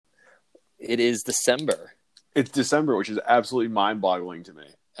It is December. It's December, which is absolutely mind-boggling to me.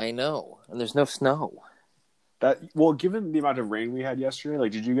 I know, and there's no snow. Given the amount of rain we had yesterday,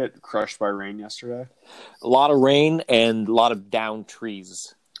 like, did you get crushed by rain yesterday? A lot of rain and a lot of downed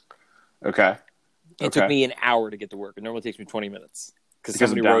trees. Okay. It took me an hour to get to work. It normally takes me 20 minutes. Because so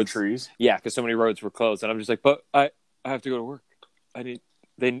many roads, trees? Yeah, because so many roads were closed. And I'm just like, but I have to go to work. I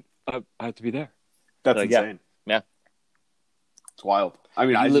have to be there. That's insane. Yeah. It's wild. I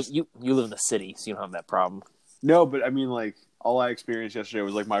mean, you live in the city, so you don't have that problem. No, but I mean, like, all I experienced yesterday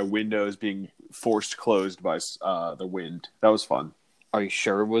was like my windows being forced closed by the wind. That was fun. Are you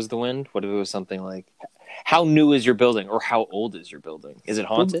sure it was the wind? What if it was something like, how new is your building, or how old is your building? Is it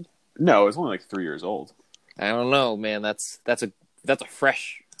haunted? No, it's only like 3 years old. I don't know, man. That's a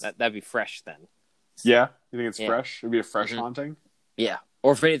fresh. That'd be fresh then. Yeah, you think it's fresh? It'd be a fresh haunting. Yeah,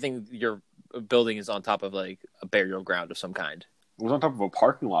 or if anything, your building is on top of like a burial ground of some kind. It was on top of a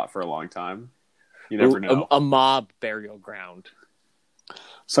parking lot for a long time. You never know. A mob burial ground.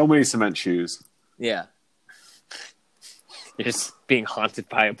 So many cement shoes. Yeah. You're just being haunted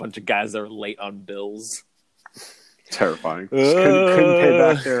by a bunch of guys that are late on bills. Terrifying. Couldn't pay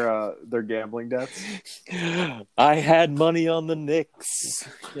back their gambling debts. I had money on the Knicks.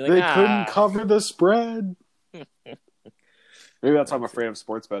 Like, they couldn't cover the spread. Maybe that's why I'm afraid of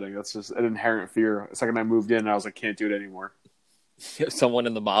sports betting. That's just an inherent fear. The second I moved in, I was like, can't do it anymore. Someone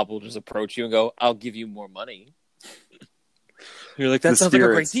in the mob will just approach you and go, I'll give you more money. You're like, that sounds like a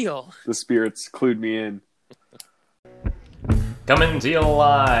great deal. The spirits clued me in. Coming to you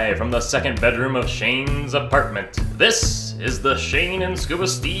live from the second bedroom of Shane's apartment. This is the Shane and Scuba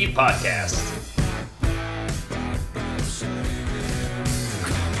Steve podcast.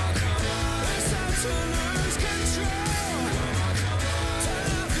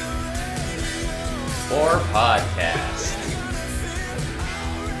 Or podcast.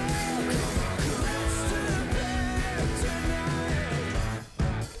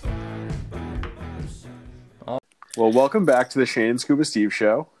 Well, welcome back to the Shane and Scuba Steve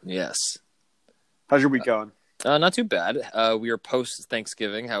show. Yes. How's your week going? Not too bad. We are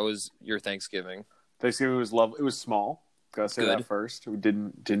post-Thanksgiving. How was your Thanksgiving? Thanksgiving was lovely. It was small. Gotta say that first. We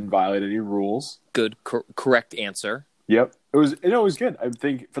didn't violate any rules. Good. Correct answer. Yep. It was good. I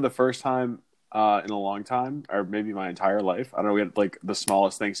think for the first time in a long time, or maybe my entire life, I don't know, we had like the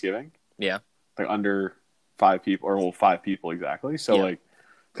smallest Thanksgiving. Yeah. Like under 5 people, or 5 people exactly. So like,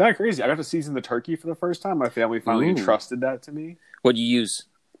 kind of crazy. I got to season the turkey for the first time. My family finally entrusted that to me. What'd you use?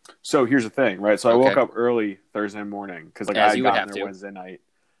 So here's the thing, right? So I woke up early Thursday morning because like I had gotten there Wednesday night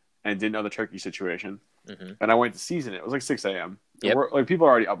and didn't know the turkey situation. Mm-hmm. And I went to season it. It was like 6 a.m. Yep. Like people are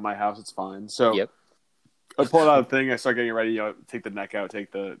already up at my house. It's fine. So I pull it out of the thing. I start getting ready. Take the neck out,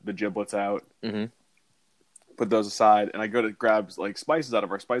 take the giblets out, put those aside, and I go to grab like spices out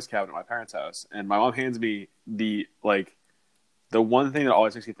of our spice cabinet at my parents' house. And my mom hands me the one thing that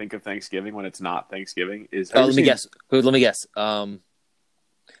always makes me think of Thanksgiving when it's not Thanksgiving is... Let me guess.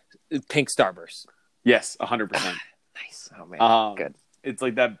 Pink Starburst. Yes, 100%. Nice. Oh, man. Good. It's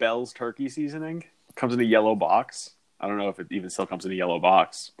like that Bell's turkey seasoning. It comes in a yellow box. I don't know if it even still comes in a yellow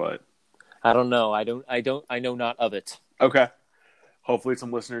box, but... I don't know. I know not of it. Okay. Hopefully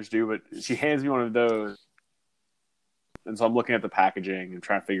some listeners do, but she hands me one of those. And so I'm looking at the packaging and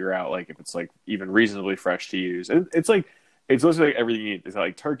trying to figure out like if it's like even reasonably fresh to use. And it's like... It's mostly like everything you need. It's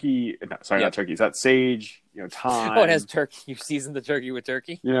like turkey. Not turkey. It's that sage, thyme. Oh, it has turkey. You seasoned the turkey with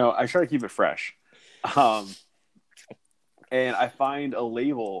turkey? I try to keep it fresh. And I find a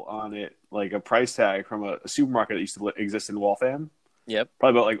label on it, like a price tag from a supermarket that used to exist in Waltham. Yep.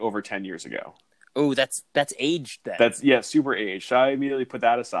 Probably about like over 10 years ago. Oh, that's aged then. That's, super aged. So I immediately put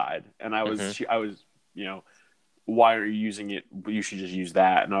that aside. And I was, why are you using it? You should just use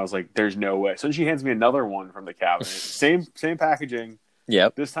that. And I was like, there's no way. So then she hands me another one from the cabinet. Same packaging.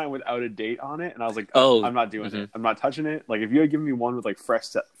 Yep. This time without a date on it. And I was like, I'm not doing it. I'm not touching it. Like if you had given me one with like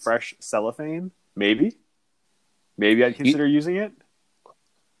fresh cellophane, maybe I'd consider using it.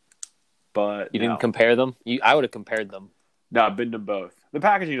 But you didn't compare them? I would have compared them. No, I've been to both. The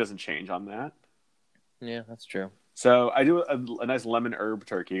packaging doesn't change on that. Yeah, that's true. So I do a nice lemon herb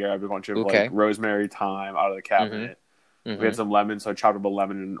turkey. I have a bunch of like rosemary, thyme out of the cabinet. We had some lemon, so I chopped up a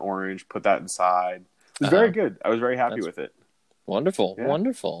lemon and an orange, put that inside. It was very good. I was very happy with it. Wonderful,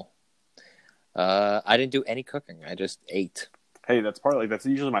 wonderful. I didn't do any cooking. I just ate. Hey, that's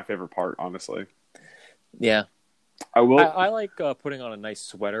usually my favorite part, honestly. Yeah. I like putting on a nice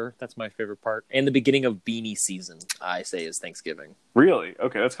sweater. That's my favorite part. And the beginning of beanie season, I say, is Thanksgiving. Really?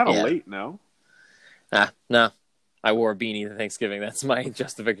 Okay, that's kind of late, no? No. I wore a beanie to Thanksgiving. That's my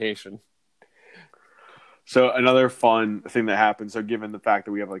justification. So another fun thing that happened. So given the fact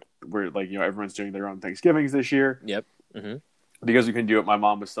that we're everyone's doing their own Thanksgivings this year. Yep. Mm-hmm. Because we couldn't do it, my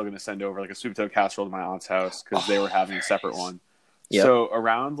mom was still going to send over like a sweet potato casserole to my aunt's house because they were having a separate one. Yep. So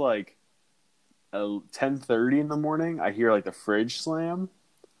around like 10:30 in the morning, I hear like the fridge slam,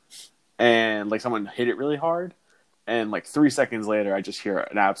 and like someone hit it really hard, and like 3 seconds later, I just hear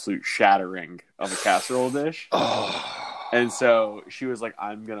an absolute shattering of a casserole dish. And so she was like,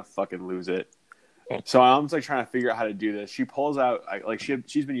 "I'm gonna fucking lose it." So my mom's like trying to figure out how to do this. She pulls out they've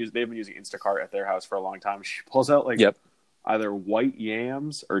been using Instacart at their house for a long time. She pulls out either white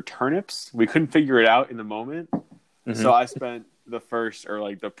yams or turnips. We couldn't figure it out in the moment. Mm-hmm. So I spent the first or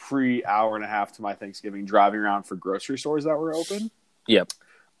like the pre-hour and a half to my Thanksgiving driving around for grocery stores that were open. Yep.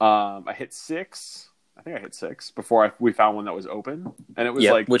 I hit 6. I think I hit 6 before we found one that was open. And it was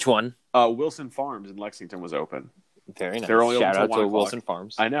which one? Wilson Farms in Lexington was open. Very nice. They were only Shout open out to Wilson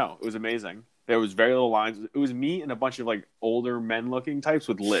Farms. I know. It was amazing. There was very little lines. It was me and a bunch of like older men-looking types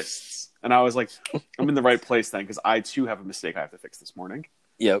with lists. And I was like, I'm in the right place then because I too have a mistake I have to fix this morning.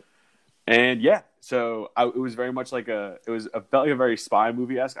 Yep. And yeah, so it was very much like felt like a very spy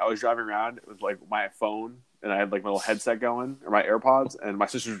movie-esque. I was driving around with like my phone and I had like my little headset going or my AirPods, and my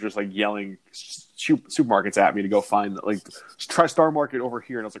sisters were just like yelling supermarkets at me to go find like try Star Market over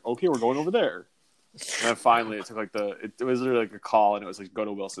here. And I was like, okay, we're going over there. And then finally it took like it was literally like a call, and it was like, go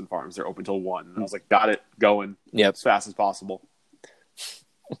to Wilson Farms. They're open till 1. And I was like, got it, going. Yep. As fast as possible.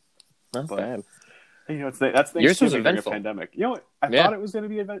 Not bad. You know, that's Thanksgiving during a pandemic. You know what? I thought it was going to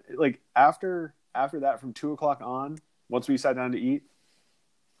be like after that from 2 o'clock on. Once we sat down to eat,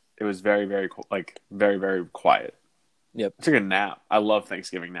 it was very, very very, very quiet. Yep. I took a nap. I love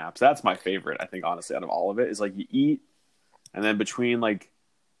Thanksgiving naps. That's my favorite. I think honestly, out of all of it, is like you eat, and then between like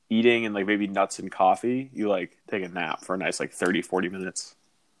eating and like maybe nuts and coffee, you like take a nap for a nice like 30-40 minutes.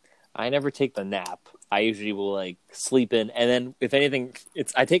 I never take the nap. I usually will like sleep in, and then if anything,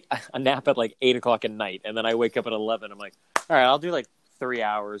 I take a nap at like 8 o'clock at night, and then I wake up at 11. I'm like, all right, I'll do like 3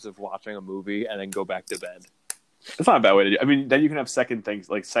 hours of watching a movie, and then go back to bed. It's not a bad way to do it. I mean, then you can have second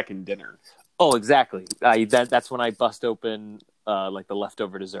dinner. Oh, exactly. That's when I bust open like the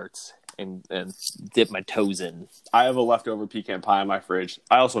leftover desserts and dip my toes in. I have a leftover pecan pie in my fridge.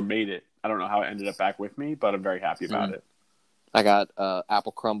 I also made it. I don't know how it ended up back with me, but I'm very happy about it. I got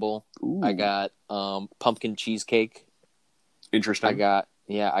apple crumble. Ooh. I got pumpkin cheesecake. Interesting. I got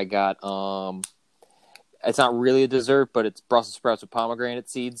it's not really a dessert, but it's Brussels sprouts with pomegranate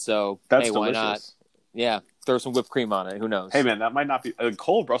seeds. So that's hey, delicious. Why not? Yeah, throw some whipped cream on it. Who knows? Hey man, that might not be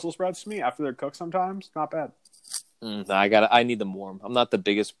cold Brussels sprouts to me after they're cooked. Sometimes not bad. I need them warm. I'm not the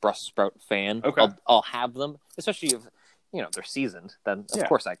biggest Brussels sprout fan. Okay, I'll have them, especially if they're seasoned. Then of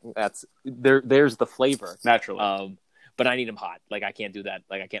course there's the flavor naturally. But I need them hot. Like I can't do that.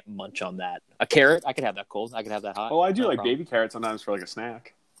 Like I can't munch on that. A carrot, I could have that cold. I could have that hot. Oh, I do like baby carrots sometimes for like a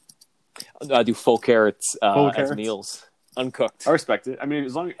snack. I do full carrots as meals, uncooked. I respect it. I mean,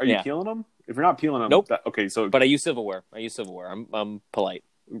 as long are you peeling them? If you're not peeling them, nope. Okay, so but I use silverware. I'm polite.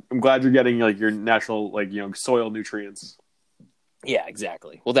 I'm glad you're getting like your natural soil nutrients. Yeah,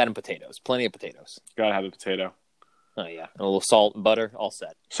 exactly. Well, that and potatoes. Plenty of potatoes. Gotta have a potato. Oh yeah, and a little salt and butter, all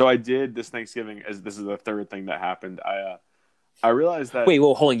set. So I did this Thanksgiving. As this is the third thing that happened. I realized that. Wait,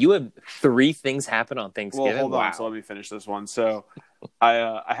 well, hold on. You have 3 things happen on Thanksgiving. Well, hold on. So let me finish this one. So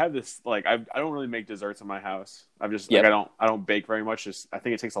I have this I don't really make desserts in my house. I'm just I don't bake very much. I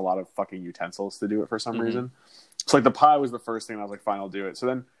think it takes a lot of fucking utensils to do it for some reason. So like the pie was the first thing, and I was like, fine, I'll do it. So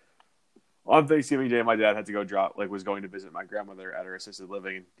then on Thanksgiving Day, my dad had to go was going to visit my grandmother at her assisted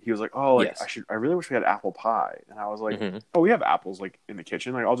living, and he was like, "Oh, I really wish we had apple pie." And I was like, "Oh, we have apples like in the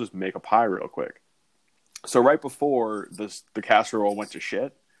kitchen. Like I'll just make a pie real quick." So right before the casserole went to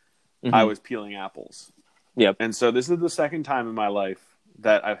shit, I was peeling apples. Yep. And so this is the second time in my life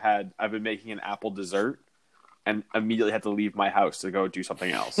that I've been making an apple dessert and immediately had to leave my house to go do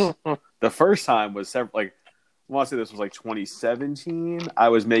something else. The first time was I want to say this was like 2017. I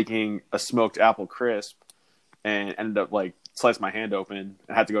was making a smoked apple crisp and ended up sliced my hand open and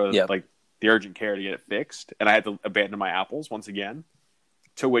had to go to the urgent care to get it fixed. And I had to abandon my apples once again,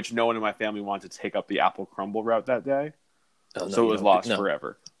 to which no one in my family wanted to take up the apple crumble route that day. Oh, no, so it was lost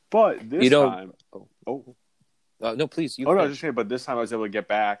forever. But this time... no, please. But this time I was able to get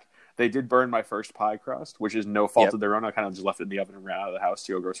back. They did burn my first pie crust, which is no fault of their own. I kind of just left it in the oven and ran out of the house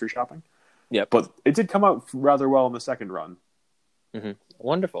to go grocery shopping. Yeah, but it did come out rather well in the second run. Mm-hmm.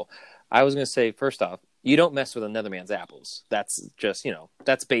 Wonderful. I was going to say, first off, you don't mess with another man's apples. That's just,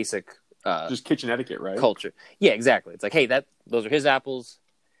 that's basic. Just kitchen etiquette, right? Culture. Yeah, exactly. It's like, hey, those are his apples.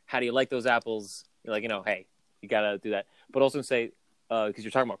 How do you like those apples? You're like, hey, you got to do that. But also say, because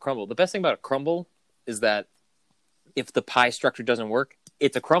you're talking about crumble, the best thing about a crumble is that if the pie structure doesn't work,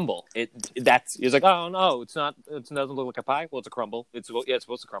 it's a crumble. It's like, oh no, it's not. It doesn't look like a pie. Well, it's a crumble. It's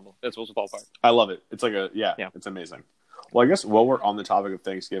supposed to crumble. It's supposed to fall apart. I love it. It's like it's amazing. Well, I guess while we're on the topic of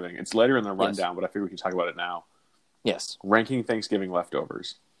Thanksgiving, it's later in the rundown, but I figure we can talk about it now. Yes. Ranking Thanksgiving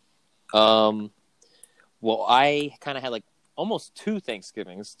leftovers. Well, I kind of had like almost 2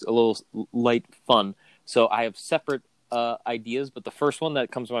 Thanksgivings, a little light fun. So I have separate ideas, but the first one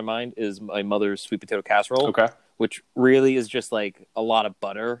that comes to my mind is my mother's sweet potato casserole. Okay. Which really is just like a lot of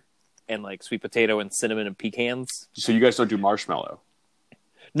butter and like sweet potato and cinnamon and pecans. So you guys don't do marshmallow?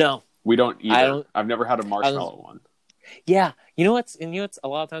 No. We don't either. I've never had a marshmallow one. Yeah. You know what's a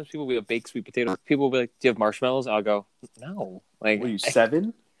lot of times people will bake sweet potatoes. People will be like, do you have marshmallows? I'll go, no. Like, what are you,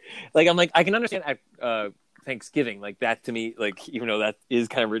 7? Like, I'm like, I can understand at Thanksgiving, like that to me, like, even though that is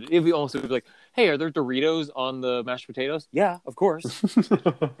kind of ridiculous. It'd be almost like, hey, are there Doritos on the mashed potatoes? Yeah, of course.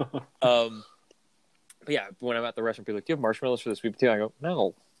 But yeah, when I'm at the restaurant, people are like, do you have marshmallows for the sweet potato? I go,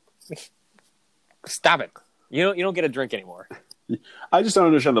 no. Stop it. You don't get a drink anymore. I just don't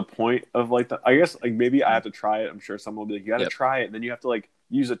understand the point of like I guess like maybe I have to try it. I'm sure someone will be like, you got to try it. And then you have to like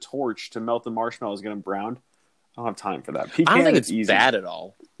use a torch to melt the marshmallows, get them browned. I don't have time for that. I don't think it's easy. Bad at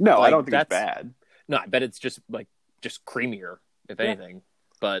all. No, like, I don't think it's bad. No, I bet it's just creamier, if anything.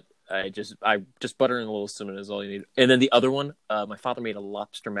 But I just butter and a little cinnamon is all you need. And then the other one, my father made a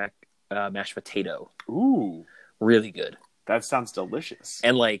lobster mashed potato. Ooh, really good. That sounds delicious.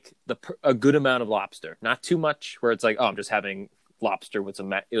 And like a good amount of lobster, not too much, where it's like, oh, I'm just having lobster with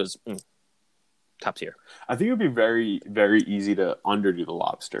some. It was top tier. I think it would be very, very easy to underdo the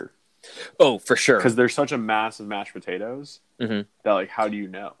lobster. Oh, for sure, because there's such a massive mashed potatoes that like, how do you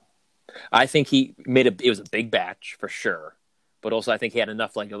know? I think he made it was a big batch for sure, but also I think he had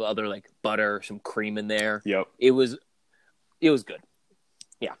enough like of other like butter, some cream in there. Yep, it was good.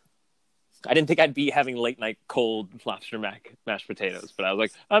 Yeah, I didn't think I'd be having late night cold lobster mashed potatoes, but I was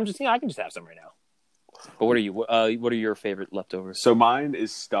like, I can just have some right now. But what are you? What are your favorite leftovers? So mine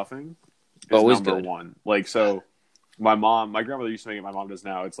is stuffing. Always number good. 1. Like so, my grandmother used to make it. My mom does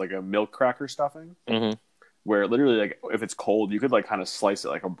now. It's like a milk cracker stuffing. Mm-hmm. Where literally, like, if it's cold, you could like kind of slice it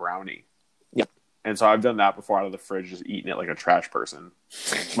like a brownie. Yep. And so I've done that before out of the fridge, just eating it like a trash person,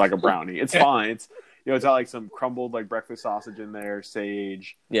 like a brownie. It's fine. It's it's got like some crumbled like breakfast sausage in there,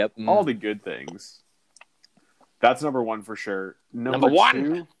 sage. Yep. All the good things. That's number 1 for sure. Number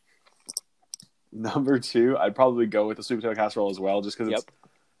 1. Number 2, I'd probably go with the sweet potato casserole as well, just because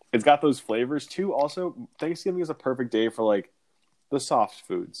it's got those flavors too. Also, Thanksgiving is a perfect day for like the soft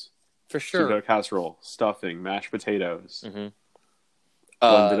foods. For sure. Sweet potato casserole, stuffing, mashed potatoes,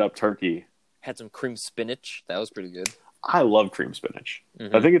 blended up turkey. Had some cream spinach. That was pretty good. I love cream spinach.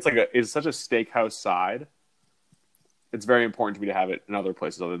 I think it's such a steakhouse side. It's very important to me to have it in other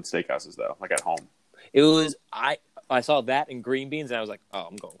places other than steakhouses, though, like at home. It was I saw that in green beans, and I was like, oh,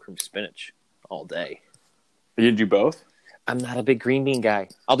 I'm going cream spinach all day. You didn't do both? I'm not a big green bean guy.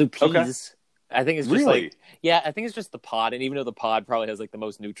 I'll do peas. Okay. I think it's just like, I think it's just the pod. And even though the pod probably has like the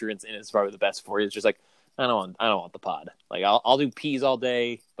most nutrients in it, it's probably the best for you. It's just like, I don't want the pod. Like I'll do peas all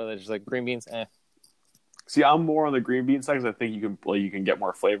day, but it's just like green beans. See, I'm more on the green bean side because I think you can get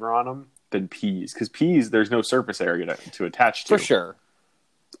more flavor on them than peas. Because peas, there's no surface area to attach to. For sure.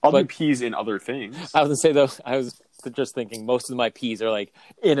 I'll do peas in other things. I was gonna say though, I was just thinking most of my peas are like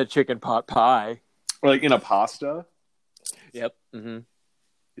in a chicken pot pie, or like in a pasta. Yep. Mm-hmm.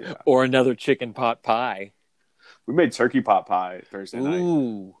 Yeah. Or another chicken pot pie. We made turkey pot pie Thursday night.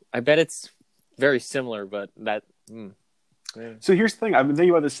 Ooh, I bet it's very similar, but that. Yeah. So here's the thing: I've been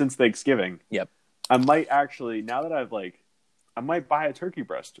thinking about this since Thanksgiving. Yep. I might actually, now that I might buy a turkey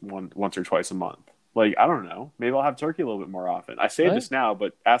breast once or twice a month. Like, I don't know. Maybe I'll have turkey a little bit more often. I say this now,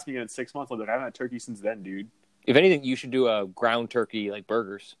 but ask me again in 6 months. I'll be like, I haven't had turkey since then, dude. If anything, you should do a ground turkey like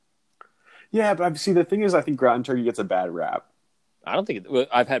burgers. Yeah, but the thing is, I think ground turkey gets a bad rap. I don't think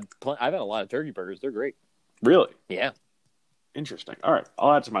I've had a lot of turkey burgers. They're great. Really? Yeah. Interesting. All right,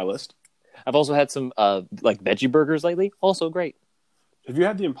 I'll add to my list. I've also had some like veggie burgers lately. Also great. Have you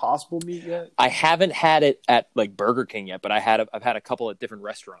had the Impossible meat yet? I haven't had it at like Burger King yet, but I've had a couple at different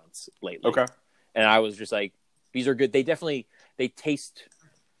restaurants lately. Okay. And I was just like, these are good. They taste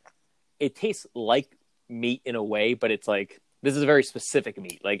tastes like meat in a way, but it's like this is a very specific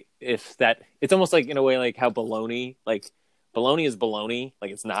meat. Like it's almost like in a way like how bologna is bologna,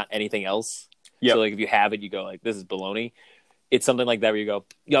 like it's not anything else. Yep. So like if you have it, you go like, this is bologna. It's something like that where you go,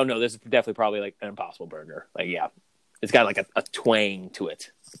 yo, no, this is definitely probably like an Impossible burger. Like, yeah, it's got like a twang to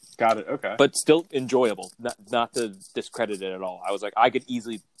it. Got it. Okay. But still enjoyable. Not to discredit it at all. I was like, I could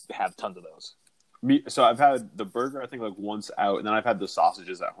easily have tons of those. So I've had the burger, I think, like once out, and then I've had the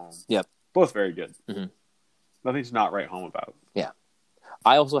sausages at home. Yep. Both very good. Mm-hmm. Nothing to not write home about. Yeah.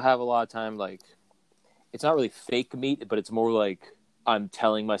 I also have a lot of time, like, it's not really fake meat, but it's more like I'm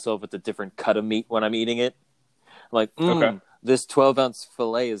telling myself it's a different cut of meat when I'm eating it. I'm like, okay. This 12-ounce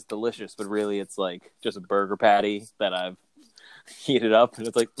filet is delicious, but really it's like just a burger patty that I've heated up, and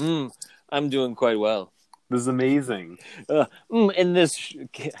it's like, I'm doing quite well. This is amazing. And this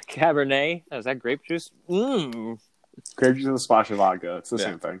Cabernet, is that grape juice? Grape juice and a splash of vodka. It's the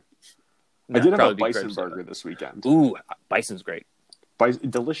same thing. No, I did have a bison burger this weekend. Ooh, bison's great.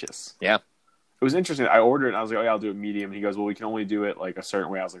 Delicious. Yeah. It was interesting. I ordered it, and I was like, "Oh yeah, I'll do it medium." And he goes, "Well, we can only do it like a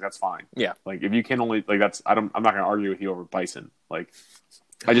certain way." I was like, "That's fine." Yeah. Like if you can only I'm not going to argue with you over bison. Like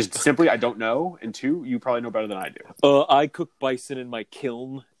I just simply I don't know, and two, you probably know better than I do. I cook bison in my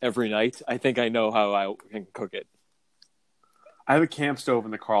kiln every night. I think I know how I can cook it. I have a camp stove in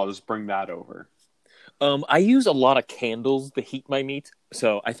the car. I'll just bring that over. I use a lot of candles to heat my meat,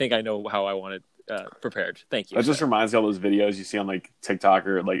 so I think I know how I want it prepared. Thank you. That just reminds me of all those videos you see on like TikTok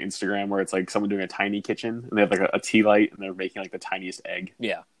or like Instagram where it's like someone doing a tiny kitchen and they have like a tea light and they're making like the tiniest egg.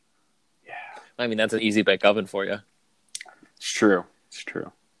 Yeah. I mean, that's an easy bake oven for you. It's true.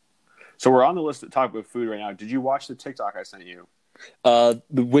 So we're on the list to talk about food right now. Did you watch the TikTok I sent you?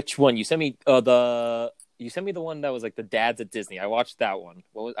 Which one? You sent me you sent me the one that was like the dads at Disney. I watched that one.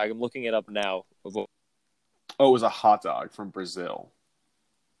 I'm looking it up now. Oh, it was a hot dog from Brazil.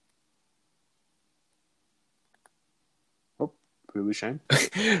 Shame.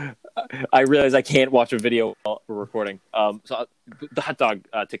 I realize I can't watch a video while we're recording. So the hot dog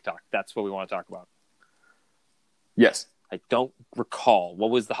TikTok. That's what we want to talk about. Yes. I don't recall what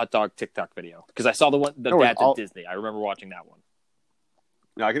was the hot dog TikTok video because I saw the dads at Disney. I remember watching that one.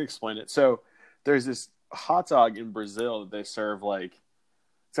 No, I can explain it. So there's this hot dog in Brazil that they serve like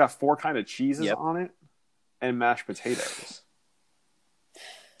it's got 4 kind of cheeses on it and mashed potatoes.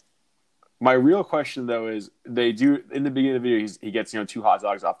 My real question, though, is they do in the beginning of the video. He gets 2 hot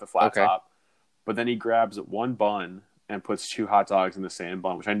dogs off the flat top, but then he grabs 1 bun and puts 2 hot dogs in the same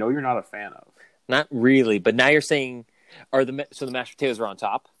bun, which I know you're not a fan of. Not really, but now you're saying, the mashed potatoes are on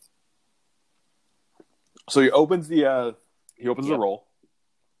top. So he opens the roll,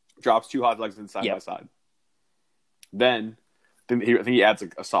 drops 2 hot dogs in side by side. Then I think he adds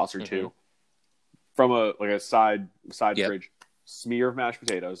a sauce or 2 from a side fridge. Smear of mashed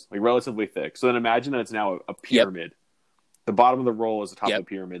potatoes, like relatively thick. So then imagine that it's now a pyramid. The bottom of the roll is the top of the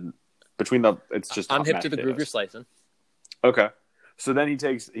pyramid. Between it's just. I'm hip to the groove you're slicing. Okay, so then he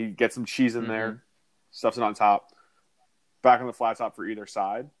gets some cheese in there, stuffs it on top, back on the flat top for either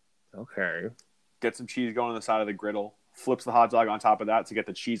side. Okay. Get some cheese going on the side of the griddle. Flips the hot dog on top of that to get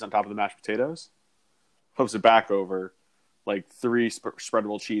the cheese on top of the mashed potatoes. Flips it back over, like 3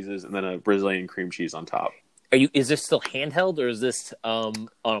 spreadable cheeses, and then a Brazilian cream cheese on top. Is this still handheld or is this on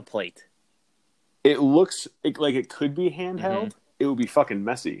a plate? It looks like it could be handheld. It would be fucking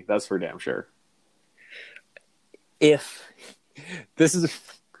messy. That's for damn sure. If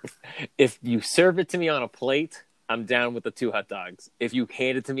you serve it to me on a plate, I'm down with the 2 hot dogs. If you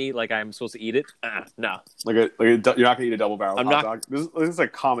hand it to me like I'm supposed to eat it, no. You're not gonna eat a double barrel hot dog. This is a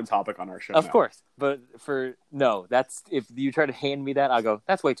common topic on our show. Of course, but that's if you try to hand me that, I'll go,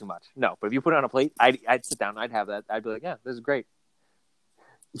 that's way too much. No, but if you put it on a plate, I'd sit down, I'd have that. I'd be like, yeah, this is great.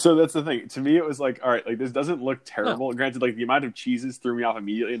 So that's the thing. To me, it was like, all right, like this doesn't look terrible. No. Granted, like the amount of cheeses threw me off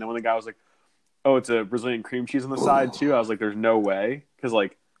immediately, and then when the guy was like, "Oh, it's a Brazilian cream cheese on the side too," I was like, "There's no way," because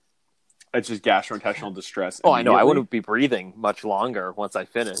like. It's just gastrointestinal distress. Oh, I know. I wouldn't be breathing much longer once I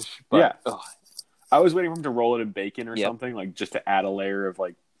finish. But, I was waiting for him to roll it in bacon or something, like just to add a layer of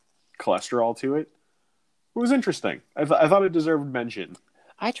like cholesterol to it. It was interesting. I thought it deserved mention.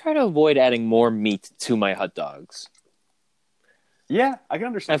 I try to avoid adding more meat to my hot dogs. Yeah, I can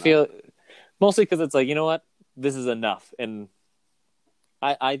understand. I feel mostly because it's like, you know what, this is enough, and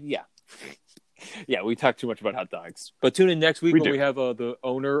Yeah, we talked too much about hot dogs. But tune in next week when we have the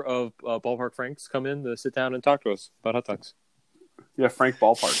owner of Ballpark Franks come in to sit down and talk to us about hot dogs. Yeah, Frank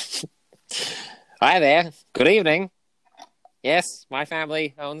Ballpark. Hi there. Good evening. Yes, my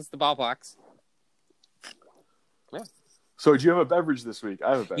family owns the ballparks. Yeah. So do you have a beverage this week?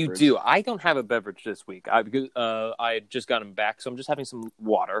 I have a beverage. You do. I don't have a beverage this week. Because I had just gotten back, so I'm just having some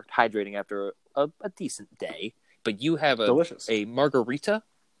water, hydrating after a decent day. But you have a margarita?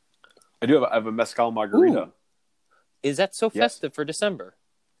 I do have a mezcal margarita. Ooh. Is that so festive for December?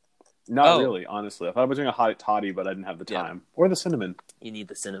 Not really, honestly. I thought I was doing a hot toddy, but I didn't have the time. Or the cinnamon. You need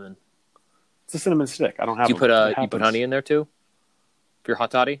the cinnamon. It's a cinnamon stick. I don't have. Do you put honey in there too? For your hot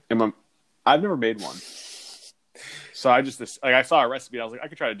toddy? I've never made one. So I saw a recipe. I was like, I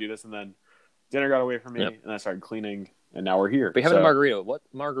could try to do this, and then dinner got away from me, and I started cleaning, and now we're here. But you're having a margarita. What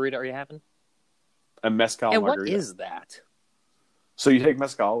margarita are you having? A mezcal margarita. What is that? So you take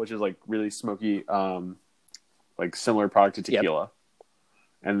mezcal, which is like really smoky, like similar product to tequila,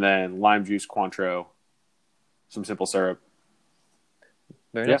 and then lime juice, Cointreau, some simple syrup.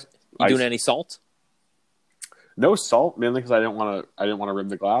 Very nice. You doing any salt? No salt, mainly because I didn't want to rib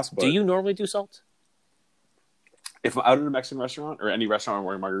the glass. But do you normally do salt? If I'm out at a Mexican restaurant or any restaurant I'm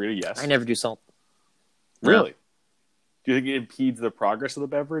wearing margarita, yes. I never do salt. Really? No. Do you think it impedes the progress of the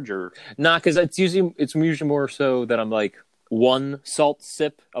beverage, or nah? Because it's usually more so that I'm like one salt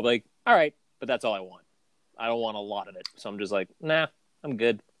sip. I'm like, all right, but that's all I want. I don't want a lot of it, so I'm just like, nah, I'm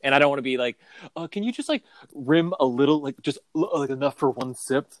good. And I don't want to be like, can you just like rim a little, like just like enough for one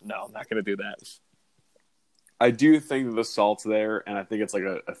sip? No, I'm not gonna do that. I do think the salt's there, and I think it's like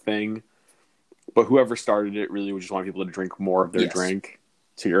a thing. But whoever started it really would just want people to drink more of their drink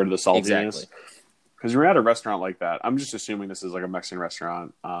to get rid of the saltiness. Exactly. Because you're at a restaurant like that, I'm just assuming this is like a Mexican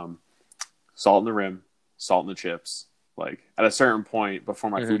restaurant. Salt in the rim, salt in the chips. Like at a certain point, before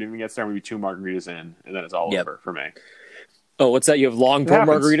my food even gets there, maybe 2 margaritas in, and then it's all over for me. Oh, what's that? You have long pour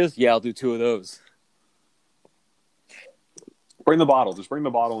margaritas? Yeah, I'll do 2 of those. Bring the bottle. Just bring the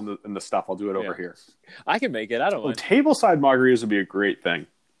bottle and the stuff. I'll do it over here. I can make it. I don't mind. Tableside margaritas would be a great thing.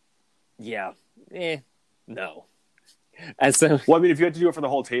 Yeah. No. Well, I mean, if you had to do it for the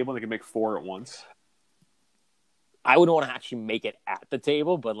whole table, they could make 4 at once. I wouldn't want to actually make it at the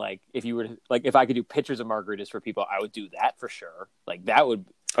table, but like if you were to, like if I could do pictures of margaritas for people, I would do that for sure. Like that wouldn't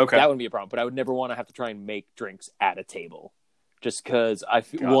be a problem. But I would never want to have to try and make drinks at a table, just because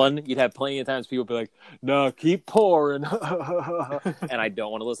you'd have plenty of times people be like, "No, keep pouring," and I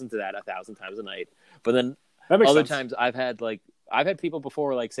don't want to listen to that 1,000 times a night. But then other times I've had people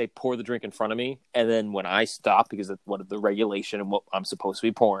before like say pour the drink in front of me, and then when I stop because of what the regulation and what I'm supposed to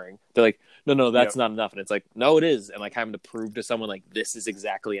be pouring, they're like, no, that's not enough. And it's like, no, it is. And like having to prove to someone like this is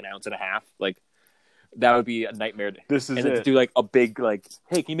exactly 1.5 ounces, like that would be a nightmare. To do like a big like,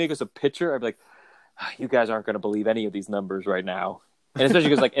 hey, can you make us a picture? I'd be like, you guys aren't going to believe any of these numbers right now. And especially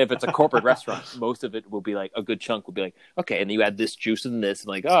because like if it's a corporate restaurant, most of it will be like a good chunk will be like, okay, and then you add this juice and this, and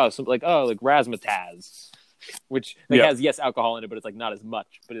like like razzmatazz. Which has alcohol in it, but it's like not as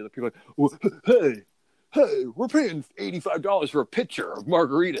much. But people are like, well, hey, we're paying $85 for a pitcher of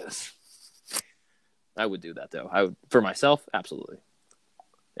margaritas. I would do that though. I would for myself, absolutely.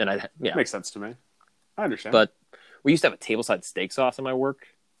 And makes sense to me. I understand. But we used to have a tableside steak sauce in my work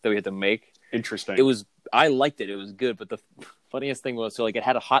that we had to make. Interesting. I liked it. It was good, but the funniest thing was it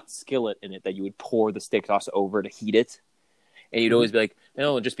had a hot skillet in it that you would pour the steak sauce over to heat it. And you'd always be like,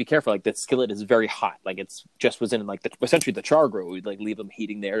 just be careful. Like the skillet is very hot. Like it's just was in like essentially the char grill. We'd like leave them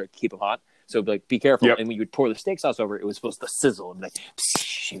heating there to keep them hot. So it'd be like, be careful. Yep. And when you would pour the steak sauce over, it was supposed to sizzle and like,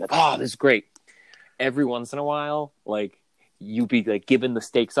 oh, this is great. Every once in a while, like you'd be like given the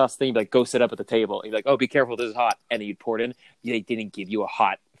steak sauce thing, you'd be like go sit up at the table. And you'd be like, oh, be careful, this is hot. And then you'd pour it in. They didn't give you a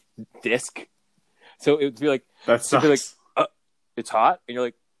hot disc, so it would be like that sucks. Like, it's hot, and you're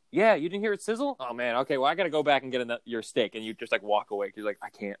like. Yeah, you didn't hear it sizzle? Oh, man. Okay, well, I got to go back and get your steak. And you just, like, walk away. You're like, I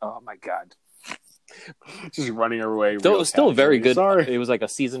can't. Oh, my God. Just running away. It was still very good. Sorry. It was, like, a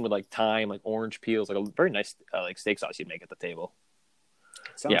seasoned with, like, thyme, like, orange peels. Like, a very nice, like, steak sauce you'd make at the table.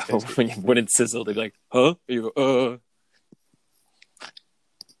 Sounds tasty. When it sizzled, they'd be like, huh? And you go,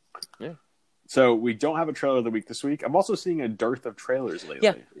 Yeah. So we don't have a trailer of the week this week. I'm also seeing a dearth of trailers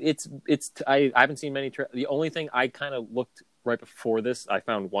lately. Yeah, I haven't seen many trailers. The only thing I kind of looked right before this, I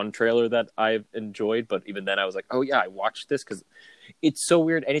found one trailer that I've enjoyed, but even then I was like, oh yeah, I watched this because it's so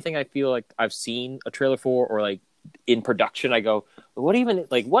weird. Anything I feel like I've seen a trailer for or like in production, I go, what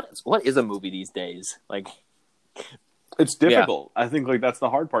is a movie these days? Like, it's difficult. I think like that's the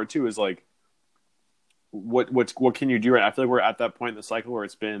hard part too. Is like, what can you do? Right? I feel like we're at that point in the cycle where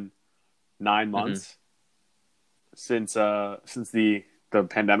it's been 9 months since the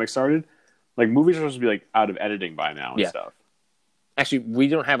pandemic started. Like movies are supposed to be like out of editing by now and stuff. Actually, we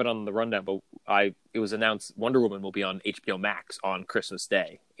don't have it on the rundown, but it was announced Wonder Woman will be on HBO Max on Christmas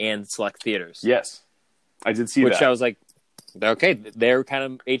Day and select theaters. Yes, I did see that. Which I was like, okay, they're kind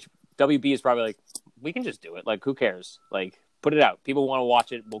of WB is probably like, we can just do it. Like, who cares? Like, put it out. People want to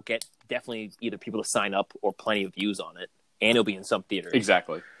watch it. We'll get definitely either people to sign up or plenty of views on it, and it'll be in some theaters.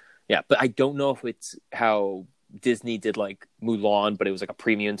 Exactly. Yeah, but I don't know if it's how Disney did like Mulan, but it was like a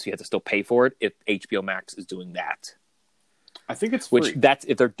premium, so you had to still pay for it. If HBO Max is doing that. I think it's free.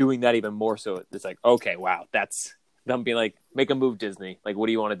 If they're doing that even more so, it's like, okay, wow, that's them being like, make a move, Disney. Like, what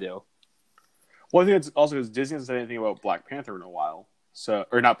do you want to do? Well, I think it's also because Disney hasn't said anything about Black Panther in a while. So,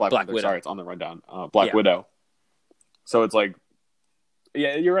 or not Black Panther. Widow. Sorry, it's on the rundown. Black Widow. So it's like,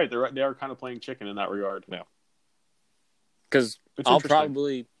 yeah, you're right. They are kind of playing chicken in that regard. Yeah. Because I'll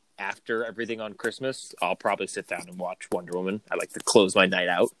probably, after everything on Christmas, I'll probably sit down and watch Wonder Woman. I like to close my night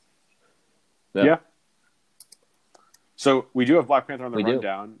out. Yeah. So we do have Black Panther on the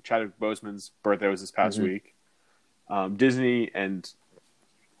rundown. Chadwick Boseman's birthday was this past week. Disney and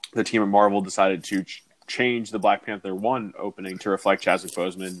the team at Marvel decided to change the Black Panther 1 opening to reflect Chadwick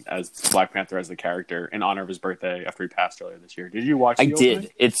Boseman as Black Panther as the character in honor of his birthday after he passed earlier this year. Did you watch the opening?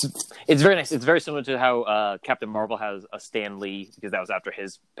 Did. It's very nice. It's very similar to how Captain Marvel has a Stan Lee, because that was after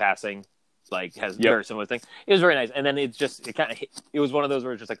his passing. Like, has very similar thing. It was very nice. And then it was one of those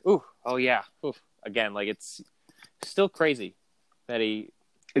where it's just like, ooh, oh yeah, ooh. Again, like, it's still crazy that he...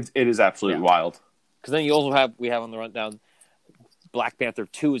 It is absolutely wild. Because then you also we have on the rundown, Black Panther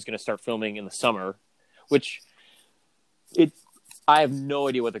 2 is going to start filming in the summer, which I have no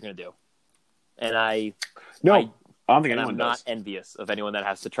idea what they're going to do. And I don't think anyone does. I'm not envious of anyone that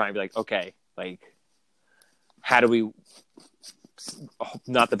has to try and be like, okay, like, how do we,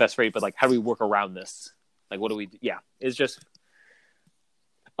 not the best rate, but like, how do we work around this? Like, what do we do? Yeah, it's just,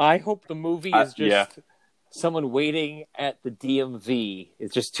 I hope the movie is just someone waiting at the DMV.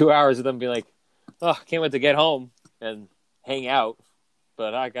 It's just 2 hours of them being like, oh, can't wait to get home and hang out,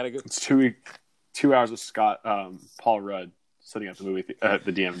 but I gotta go. It's 2 hours of Paul Rudd sitting at the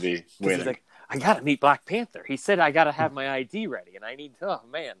DMV waiting. He's like, I gotta meet Black Panther. He said I gotta have my ID ready, and I need. Oh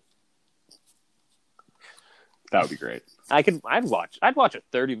man, that would be great. I'd watch a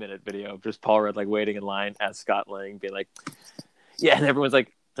 30-minute video of just Paul Rudd like waiting in line as Scott Lang, be like, yeah, and everyone's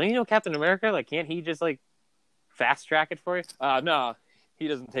like, don't you know Captain America? Like, can't he just like fast track it for you? No, he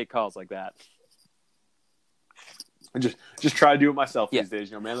doesn't take calls like that. I just try to do it myself these days,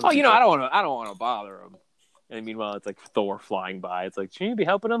 man. I don't want to bother him. And meanwhile, it's like Thor flying by. It's like, shouldn't you be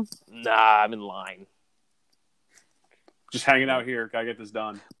helping him? Nah, I'm in line. Just hanging out here. Gotta get this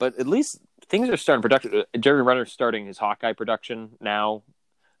done. But at least things are starting production. Jeremy Renner's starting his Hawkeye production now.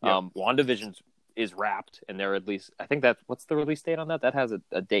 Yep. WandaVision is wrapped, and they're at least, I think what's the release date on that? That has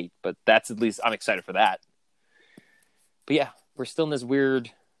a date, but that's at least, I'm excited for that. But yeah, we're still in this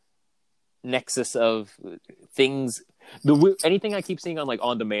weird nexus of things. Anything I keep seeing on like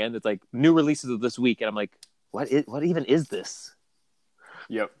on demand, it's like new releases of this week, and I'm like, what even is this?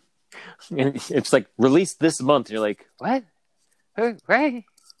 Yep. And it's like released this month, and you're like, what? Right? I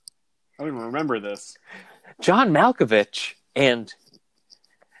don't even remember this. John Malkovich and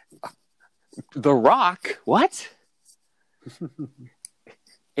The Rock. What?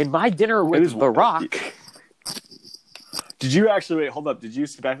 In my dinner with The Rock. Did you actually hold up? Did you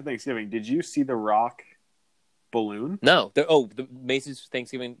see back to Thanksgiving? Did you see the Rock balloon? No. The Macy's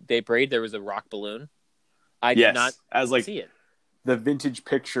Thanksgiving Day Parade. There was a Rock balloon. I did not see it. The vintage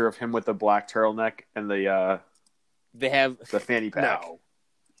picture of him with the black turtleneck and the fanny pack. No.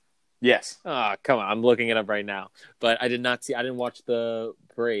 Yes. Oh, come on! I'm looking it up right now, but I didn't watch the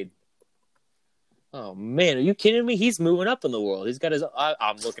parade. Oh man, are you kidding me? He's moving up in the world. He's got his.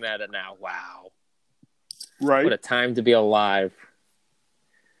 I'm looking at it now. Wow. Right. What a time to be alive.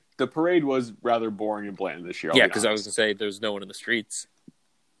 The parade was rather boring and bland this year. Yeah, because I was going to say there's no one in the streets.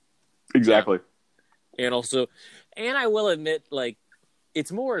 Exactly. Yeah. And I will admit, like,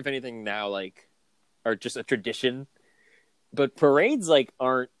 it's more, if anything, now, like, are just a tradition. But parades, like,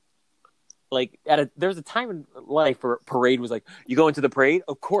 aren't, like, there's a time in life where parade was like, you go into the parade,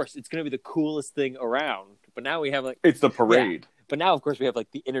 of course, it's going to be the coolest thing around. But now we have, like... It's the parade. Yeah. But now, of course, we have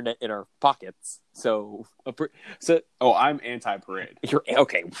like the internet in our pockets. So. I'm anti-parade. You're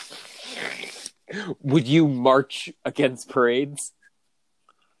okay. Would you march against parades?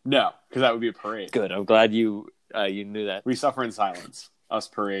 No, because that would be a parade. Good. I'm glad you knew that. We suffer in silence. Us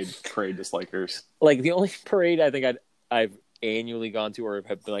parade dislikers. Like the only parade I think I've annually gone to, or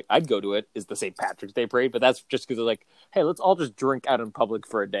have been like I'd go to it, is the St. Patrick's Day parade. But that's just because they're like, hey, let's all just drink out in public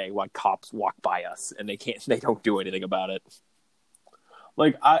for a day while cops walk by us, and they don't do anything about it.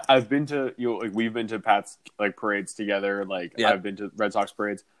 Like I've been to we've been to Pat's like parades together. Like I've been to Red Sox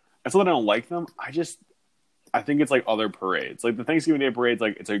parades. It's not that I don't like them. I think it's like other parades. Like the Thanksgiving Day parades,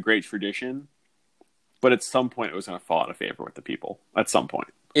 like it's a great tradition, but at some point it was going to fall out of favor with the people. At some point,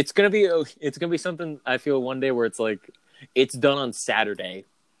 it's gonna be something. I feel one day where it's like it's done on Saturday,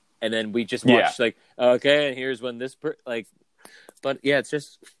 and then we just watch like okay, and here's when this but yeah, it's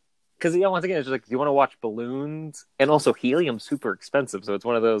just. Because once again, it's just like you want to watch balloons, and also helium's super expensive, so it's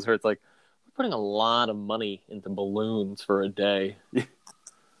one of those where it's like we're putting a lot of money into balloons for a day. Yeah.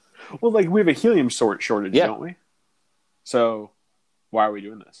 Well, like we have a helium shortage, don't we? So why are we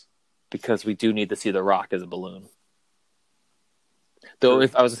doing this? Because we do need to see The Rock as a balloon. Though,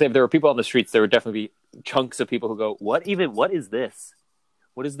 if I was to say if there were people on the streets, there would definitely be chunks of people who go, "What is this?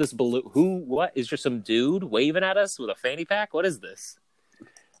 what is this balloon? What is just some dude waving at us with a fanny pack? What is this?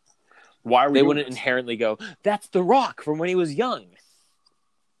 Why are we They wouldn't inherently go, that's The Rock from when he was young.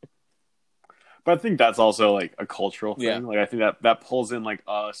 But I think that's also like a cultural thing. Yeah. Like I think that pulls in like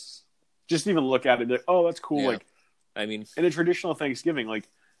us. Just even look at it, like, oh, that's cool. Yeah. Like, I mean, in a traditional Thanksgiving, like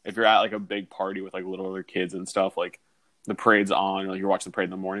if you're at like a big party with like littler kids and stuff, like the parade's on, or like you're watching the parade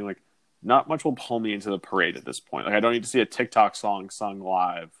in the morning, like not much will pull me into the parade at this point. Like I don't need to see a TikTok song sung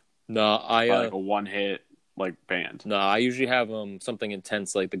live. No, by, like a one hit like band. No, I usually have something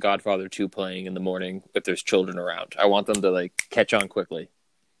intense like The Godfather 2 playing in the morning if there's children around. I want them to like catch on quickly.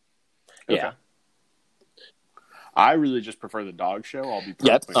 Okay. Yeah. I really just prefer the dog show. I'll be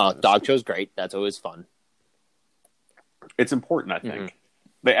dog show's great. That's always fun. It's important, I think. Mm-hmm.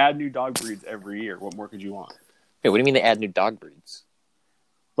 They add new dog breeds every year. What more could you want? Hey, what do you mean they add new dog breeds?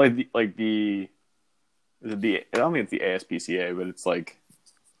 I don't think it's the ASPCA, but it's like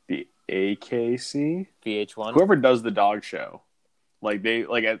the AKC, VH1. Whoever does the dog show, like they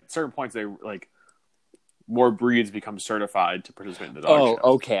like at certain points they like more breeds become certified to participate in the dog show.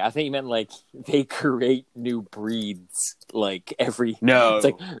 Oh, okay. I think you meant like they create new breeds like every. No, it's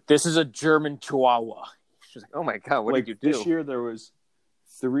like this is a German Chihuahua. She's like, oh my god, what did you do? This year there was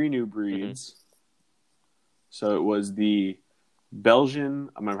 3 new breeds. Mm-hmm. So it was the Belgian.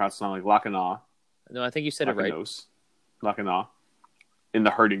 I'm gonna pronounce it like Lacana. No, I think you said it right. Lacana in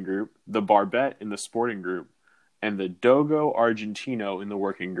the herding group, the Barbette in the sporting group, and the Dogo Argentino in the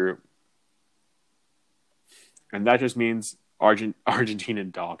working group. And that just means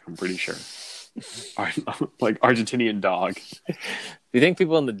Argentinian dog, I'm pretty sure. Like Argentinian dog. Do you think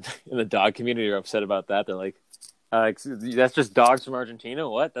people in the dog community are upset about that? They're like, that's just dogs from Argentina?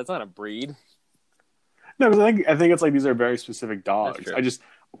 What? That's not a breed. No, because I think it's like these are very specific dogs.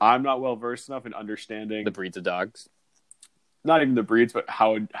 I'm not well versed enough in understanding the breeds of dogs. Not even the breeds, but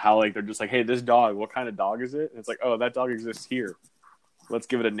how like they're just like, hey, this dog, what kind of dog is it? And it's like, oh, that dog exists here. Let's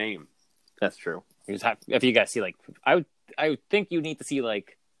give it a name. That's true. If you guys see like, I would think you need to see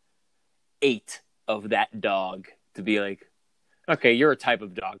like 8 of that dog to be like, okay, you're a type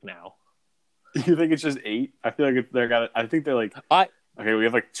of dog now. You think it's just 8? I feel like I think they're like, okay, we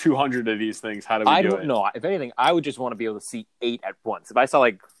have like 200 of these things. How do we do it? I don't know. If anything, I would just want to be able to see 8 at once. If I saw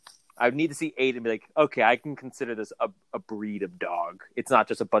like, I would need to see 8 and be like, okay, I can consider this a breed of dog. It's not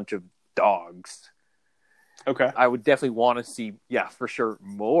just a bunch of dogs. Okay. I would definitely want to see, for sure,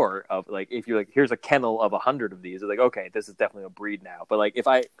 more of like, if you're like, here's a kennel of 100 of these, it's like, okay, this is definitely a breed now. But like, if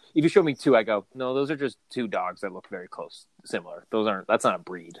you show me 2, I go, no, those are just 2 dogs that look very similar. That's not a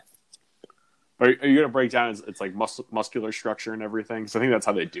breed. Are you going to break down it's like muscular structure and everything? Because I think that's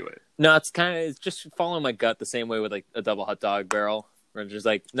how they do it. No, it's just following my gut the same way with like a double hot dog barrel. Where it's just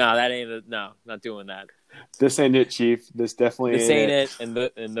like, no, that ain't not doing that. This ain't it, Chief. This definitely ain't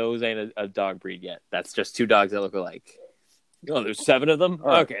it. And those ain't a dog breed yet. That's just 2 dogs that look alike. Oh, there's 7 of them?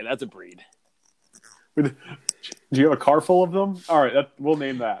 Right. Okay, that's a breed. Do you have a car full of them? All right, we'll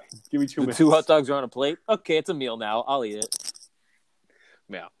name that. Give me 2 minutes. 2 hot dogs are on a plate? Okay, it's a meal now. I'll eat it.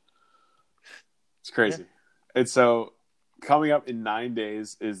 Yeah. It's crazy. Yeah. And so, coming up in 9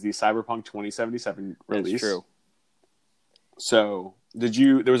 days is the Cyberpunk 2077 release. That's true. So,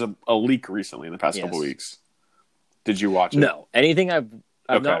 there was a leak recently in the past couple weeks. Did you watch it? No.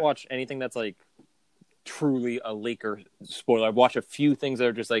 I've not watched anything that's like truly a leak or spoiler. I've watched a few things that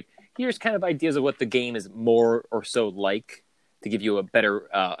are just like, here's kind of ideas of what the game is more or so like to give you a better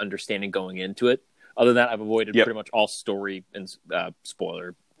understanding going into it. Other than that, I've avoided pretty much all story and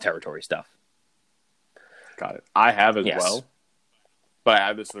spoiler territory stuff. Got it. I have as well. But I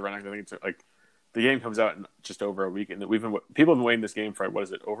have this to the run. I think it's like the game comes out in just over a week, and people have been waiting this game for what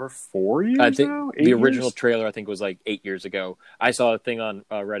is it, over 4 years? I think now? the original trailer I think was like 8 years ago. I saw a thing on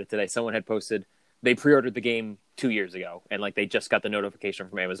Reddit today. Someone had posted they pre-ordered the game 2 years ago, and like they just got the notification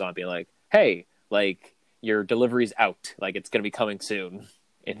from Amazon being like, "Hey, like your delivery's out. Like it's gonna be coming soon."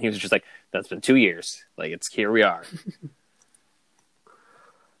 And he was just like, "That's been 2 years. Like it's here we are."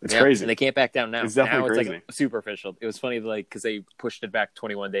 It's crazy. And they can't back down now. It's definitely now crazy. It's like super official. It was funny, like, because they pushed it back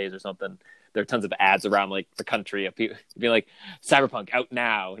 21 days or something. There are tons of ads around, like, the country of people being like, Cyberpunk, out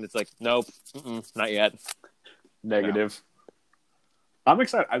now. And it's like, nope, not yet. Negative. No. I'm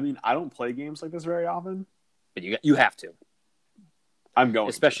excited. I mean, I don't play games like this very often. But you have to. I'm going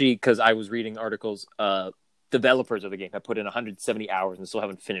Especially because I was reading articles, developers of the game have put in 170 hours and still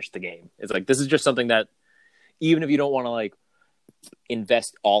haven't finished the game. It's like, this is just something that, even if you don't want to, like,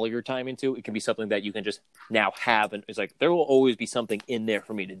 invest all of your time into, it can be something that you can just now have, and it's like there will always be something in there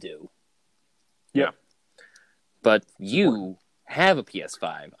for me to do. Yeah. But you have a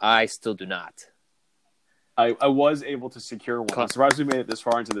PS5. I still do not. I was able to secure one. I'm surprised we made it this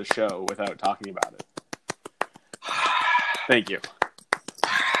far into the show without talking about it. Thank you.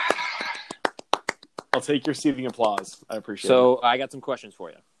 I'll take your seating applause. I appreciate it. So I got some questions for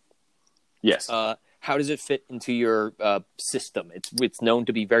you. Yes. How does it fit into your system? It's known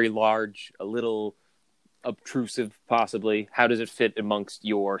to be very large, a little obtrusive, possibly. How does it fit amongst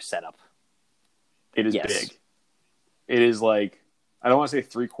your setup? It is big. It is like, I don't want to say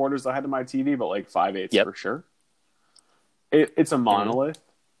 3/4 the height of my TV, but like 5/8 for sure. It's a monolith,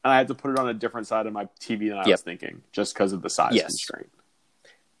 and I had to put it on a different side of my TV than I was thinking, just because of the size constraint.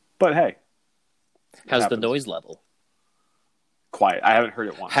 But hey. How's the noise level? Quiet. I haven't heard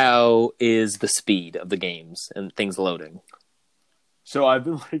it once. How is the speed of the games and things loading? So I've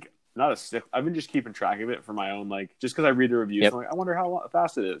been like, I've been just keeping track of it for my own, like, just because I read the reviews. I'm like, I wonder how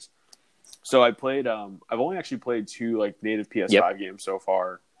fast it is. So I played, I've only actually played 2 like native PS5 games so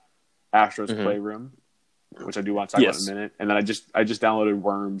far. Astro's Playroom, which I do want to talk about in a minute. And then I just downloaded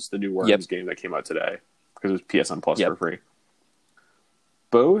Worms, the new Worms game that came out today, because it was PSN Plus for free.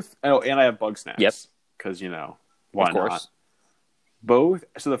 Both, and I have Bug Snacks, because, why not? Both.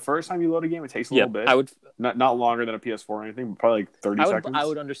 So the first time you load a game, it takes a little bit. I would not longer than a PS4 or anything, but probably like 30 seconds. I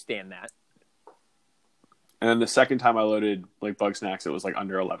would understand that. And then the second time I loaded like Bug Snacks, it was like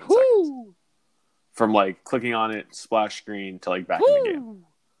under 11 seconds. From like clicking on it, splash screen, to like back in the game.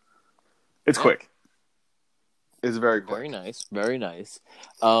 It's quick. It's very quick. Very nice. Very nice.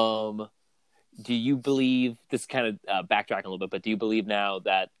 Do you believe, this kind of backtracking a little bit, but do you believe now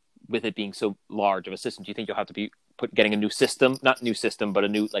that with it being so large of a system, do you think you'll have to be getting a new system, not new system, but a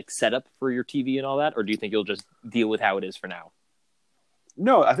new like setup for your TV and all that? Or do you think you'll just deal with how it is for now?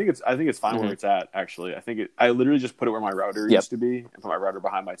 No, I think it's fine where it's at, actually. I literally just put it where my router used to be, and put my router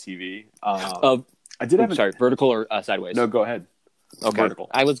behind my TV. I did have vertical or sideways? No, go ahead. Okay. Vertical.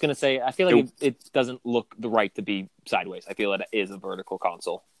 I was going to say, I feel like it doesn't look the right to be sideways. I feel it is a vertical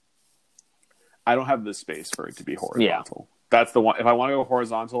console. I don't have the space for it to be horizontal. Yeah. That's the one. If I want to go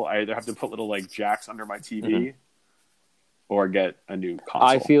horizontal, I either have to put little like jacks under my TV or get a new console.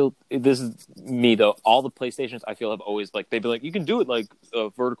 I feel, this is me though, all the PlayStations I feel have always like, they'd be like, you can do it like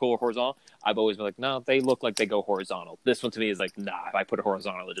vertical or horizontal. I've always been like, no, they look like they go horizontal. This one to me is like, nah, if I put it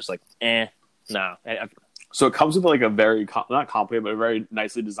horizontal, it's just like, nah. So it comes with like a very, not complicated, but a very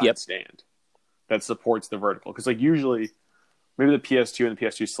nicely designed stand that supports the vertical. Because like usually, maybe the PS2 and the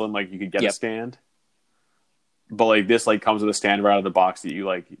PS2 Slim, like you could get a stand. But like this like comes with a stand right out of the box that you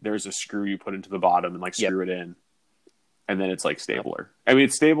like, there's a screw you put into the bottom and like screw it in. And then it's like stabler. I mean,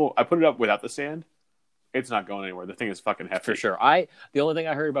 it's stable. I put it up without the stand. It's not going anywhere. The thing is fucking hefty. For sure. The only thing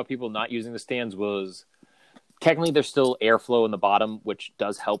I heard about people not using the stands was technically there's still airflow in the bottom, which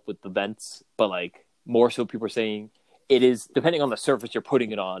does help with the vents. But like more so people are saying it is, depending on the surface you're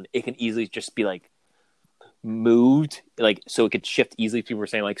putting it on, it can easily just be like moved, like so it could shift easily. People were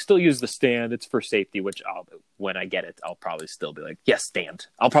saying like still use the stand, it's for safety, which when I get it, I'll probably still be like, yes, stand.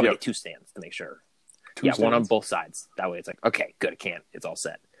 I'll probably get 2 stands to make sure. Stands? One on both sides. That way it's like, okay, good, it's all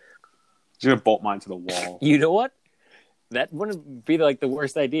set. You're gonna bolt mine to the wall. You know what? That wouldn't be like the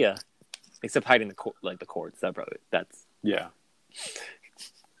worst idea, except hiding the cords. That's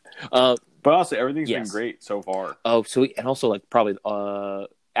But also, everything's been great so far. Oh, sweet. And also, like, probably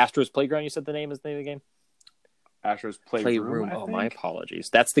Astro's Playground, you said the name is the name of the game? Astro's Playroom. Oh, my apologies.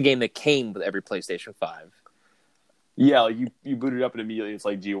 That's the game that came with every PlayStation 5. Yeah, like you boot it up and immediately it's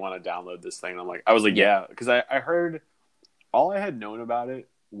like, do you want to download this thing? And I was like, yeah. Because I heard, all I had known about it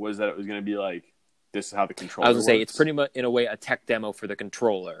was that it was going to be like, this is how the controller works. I was going to say, it's pretty much, in a way, a tech demo for the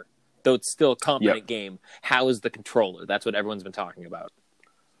controller. Though it's still a competent game. How is the controller? That's what everyone's been talking about.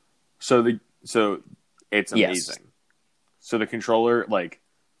 So it's amazing. Yes. So the controller,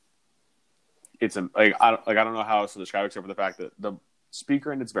 it's I don't know how else to describe it except for the fact that the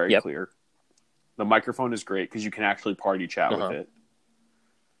speaker in it's very clear. The microphone is great because you can actually party chat with it.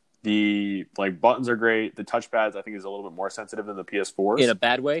 The buttons are great. The touchpads I think is a little bit more sensitive than the PS4s. In a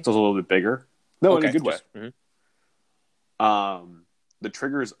bad way? It's a little bit bigger. No, in a good way. The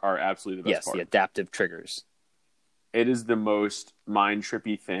triggers are absolutely the best part. Yes, the adaptive triggers. It is the most mind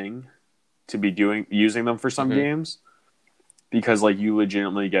trippy thing to be using them for some games, because you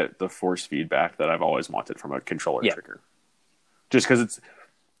legitimately get the force feedback that I've always wanted from a controller trigger. Just because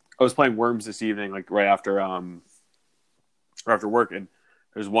I was playing Worms this evening, right after work, and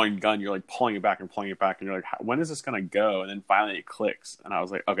there's one gun, you're pulling it back, and you're like, when is this gonna go? And then finally it clicks, and I was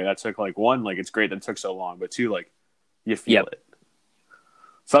like, okay, that took one, it's great that it took so long, but two, you feel it.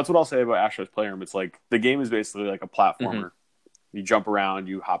 So that's what I'll say about Astro's Playroom. It's the game is basically like a platformer. You jump around,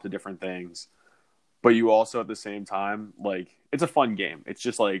 you hop to different things. but you also at the same time like it's a fun game. It's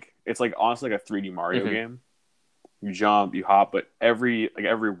just like it's like honestly like a 3D Mario game. You jump, you hop, but every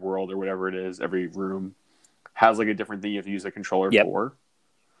world or whatever it is, every room has like a different thing you have to use the controller for.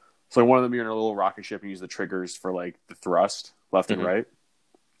 So one of them you're in a little rocket ship and use the triggers for like the thrust left and right.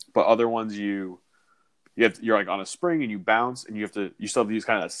 But other ones you're like on a spring and you bounce and you still have to use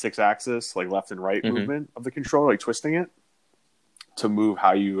kind of a 6-axis like left and right movement of the controller, like twisting it to move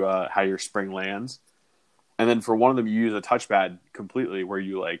how your spring lands. And then for one of them you use a touchpad completely where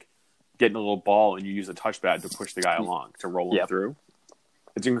you like get in a little ball and you use a touchpad to push the guy along to roll him through.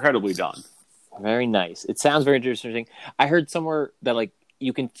 It's incredibly done. Very nice. It sounds very interesting. I heard somewhere that like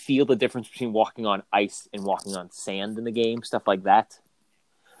you can feel the difference between walking on ice and walking on sand in the game, stuff like that.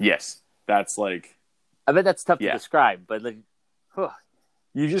 Yes, that's like. I bet that's tough to describe, but like,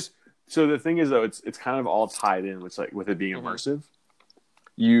 you just. So the thing is, though, it's kind of all tied in with like with it being immersive.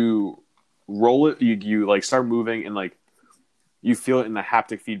 You roll it, you like start moving, and like you feel it in the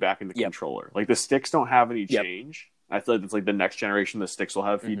haptic feedback in the controller. Like the sticks don't have any change. I feel like it's like the next generation, the sticks will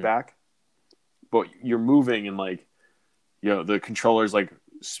have feedback, but you're moving and like. The controller's like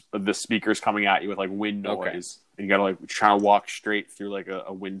the speakers coming at you with like wind noise, and you gotta like try to walk straight through like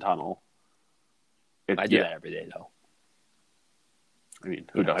a wind tunnel. I do that every day though. I mean,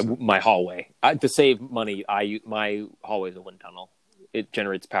 who doesn't? My hallway to save money. My hallway is a wind tunnel. It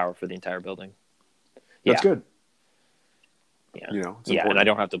generates power for the entire building. That's good. Yeah, and I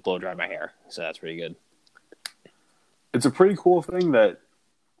don't have to blow dry my hair, so that's pretty good. It's a pretty cool thing that.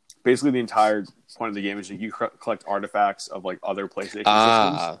 Basically, the entire point of the game is that you collect artifacts of like other PlayStation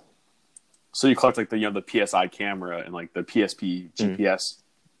systems. So you collect like the PSI camera and like the PSP GPS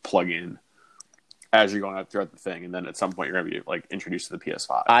plug-in as you're going out throughout the thing, and then at some point you're going to be like introduced to the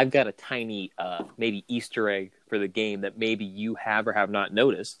PS5. I've got a tiny maybe Easter egg for the game that maybe you have or have not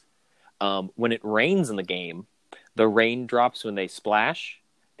noticed. When it rains in the game, the raindrops when they splash,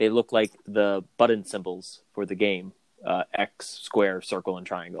 they look like the button symbols for the game. X, square, circle, and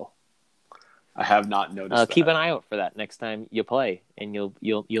triangle. I have not noticed that. Keep an eye out for that next time you play, and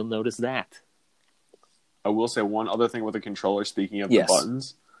you'll notice that. I will say one other thing with the controller, speaking of the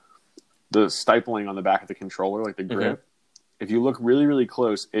buttons, the stippling on the back of the controller, like the grip, if you look really, really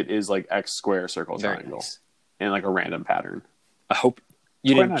close, it is like X, square, circle, triangle, in like a random pattern. I hope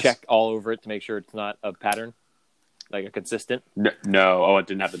you didn't check all over it to make sure it's not a pattern. Like a consistent? No. Oh, it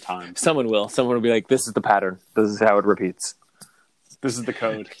didn't have the time. Someone will. Someone will be like, this is the pattern. This is how it repeats. This is the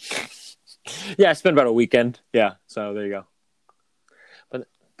code. Yeah, I spent about a weekend. Yeah, so there you go. But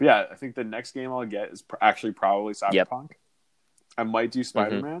yeah, I think the next game I'll get is actually probably Cyberpunk. I might do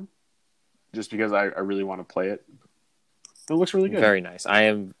Spider-Man just because I really want to play it. It looks really good. Very nice. I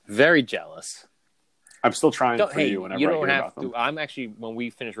am very jealous. I'm still trying for you whenever I hear about them. I'm actually, when we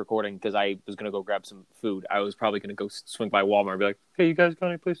finish recording, because I was going to go grab some food, I was probably going to go swing by Walmart and be like, hey, you guys got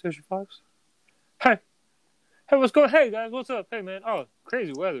any PlayStation 5s? Hey, what's going on? Hey, guys, what's up? Hey, man. Oh,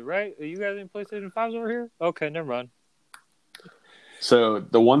 crazy weather, right? Are you guys any PlayStation 5s over here? Okay, never mind. So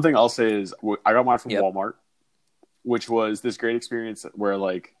the one thing I'll say is I got mine from Walmart, which was this great experience where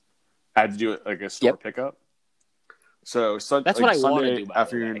like I had to do it like a store pickup. So that's what I want to do. By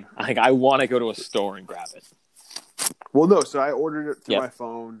the way. Like I want to go to a store and grab it. Well, no. So I ordered it through my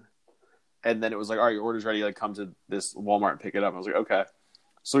phone, and then it was like, "All right, your order's ready. Like, come to this Walmart and pick it up." And I was like, "Okay."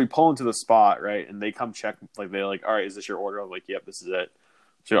 So we pull into the spot, right, and they come check. Like they're like, "All right, is this your order?" I'm like, "Yep, this is it."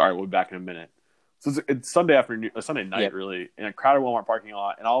 So all right, we'll be back in a minute. So it's Sunday afternoon, Sunday night, really, in a crowded Walmart parking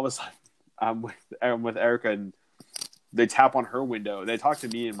lot, and all of a sudden, I'm with Erica and. They tap on her window. They talk to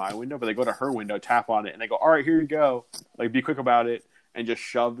me in my window, but they go to her window, tap on it, and they go, all right, here you go. Like, be quick about it, and just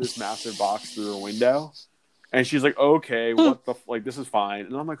shove this massive box through her window. And she's like, okay, what the like, this is fine.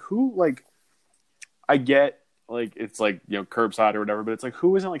 And I'm like, who, like, I get, like, it's like, curbside or whatever, but it's like,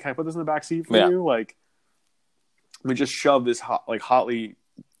 who isn't like, can I put this in the back seat for you? Like, we just shove this hotly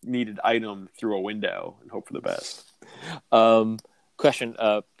needed item through a window and hope for the best. Question,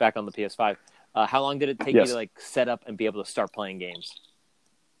 back on the PS5. How long did it take you to like set up and be able to start playing games?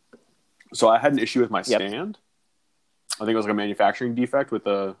 So I had an issue with my stand. I think it was like a manufacturing defect with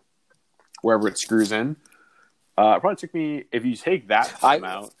wherever it screws in. It probably took me, if you take that time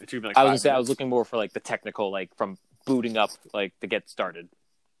out, it took me like 5 minutes. I was looking more for like the technical, like from booting up, like to get started.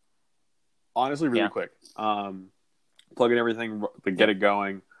 Honestly, really quick. Plug in everything, like, get it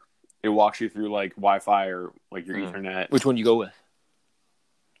going. It walks you through like Wi-Fi or like your Ethernet. Which one you go with?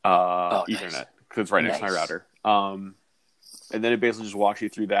 Ethernet, because it's right next to my router. And then it basically just walks you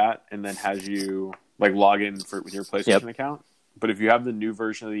through that, and then has you like log in with your PlayStation account. But if you have the new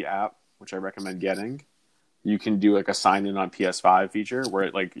version of the app, which I recommend getting, you can do like a sign in on PS5 feature where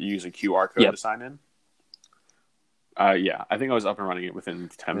it like you use a QR code to sign in. Yeah, I think I was up and running it within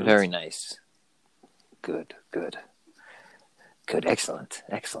 10 minutes. Very nice. Good. Excellent.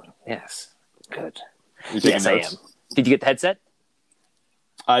 Yes. Good. Yes, I am. Did you get the headset?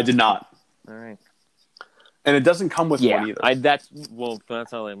 I did not. All right. And it doesn't come with one either.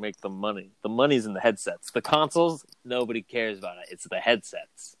 That's how they make the money. The money's in the headsets. The consoles, nobody cares about it. It's the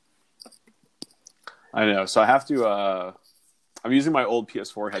headsets. I know. So I have to. I'm using my old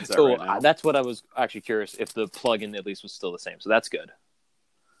PS4 headset right now. That's what I was actually curious if the plug-in at least was still the same. So that's good.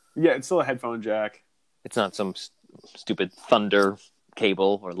 Yeah, it's still a headphone jack. It's not some stupid Thunder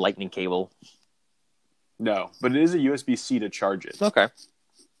cable or Lightning cable. No, but it is a USB-C to charge it. Okay.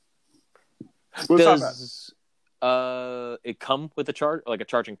 Does it come with a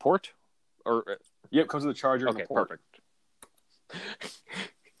charging port? Yep, comes with a charger. Okay, perfect.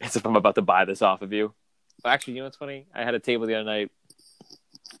 As if I'm about to buy this off of you. Actually, you know what's funny? I had a table the other night.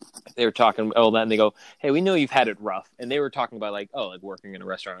 They were talking all that, and they go, "Hey, we know you've had it rough." And they were talking about like working in a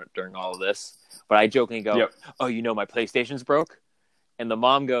restaurant during all of this. But I jokingly go, "Yep. Oh, my PlayStation's broke." And the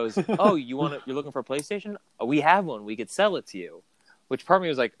mom goes, "Oh, you're looking for a PlayStation? Oh, we have one. We could sell it to you." Which part of me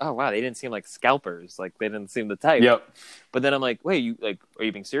was like, "Oh wow, they didn't seem like scalpers. Like they didn't seem the type." Yep. But then I'm like, "Wait, are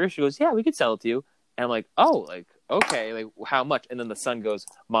you being serious?" She goes, "Yeah, we could sell it to you." And I'm like, "Oh, okay, how much?" And then the son goes,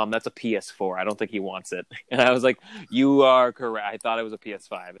 "Mom, that's a PS4. I don't think he wants it." And I was like, "You are correct. I thought it was a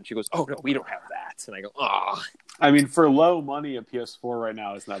PS5." And she goes, "Oh no, we don't have that." And I go, "Oh." I mean, for low money, a PS4 right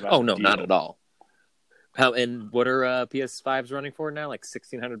now is not bad. Oh no, not at all. And what are PS5s running for now? Like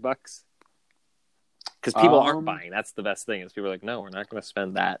 $1,600? Because people aren't buying. That's the best thing. Is people are like, "No, we're not going to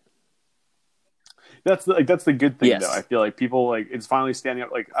spend that." That's the good thing, though. I feel like people it's finally standing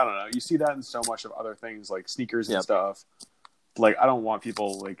up. Like I don't know, you see that in so much of other things like sneakers and stuff. Like I don't want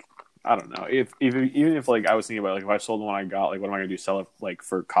people I don't know even if I was thinking about if I sold the one I got, what am I going to do? Sell it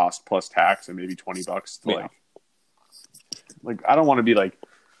for cost plus tax and maybe $20 to I don't want to be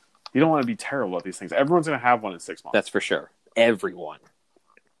you don't want to be terrible at these things. Everyone's going to have one in 6 months. That's for sure. Everyone.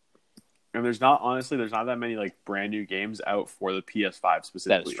 And there's not that many brand new games out for the PS5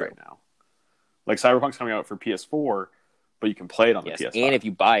 specifically right now. Cyberpunk's coming out for PS4, but you can play it on the PS5. And if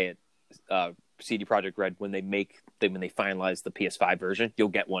you buy it, CD Projekt Red, when they finalize the PS5 version, you'll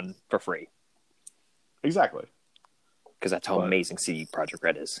get one for free. Exactly. Because that's how amazing CD Projekt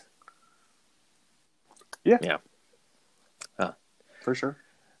Red is. Yeah. Yeah. For sure.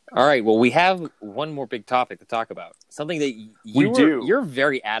 All right. Well, we have one more big topic to talk about. Something that you're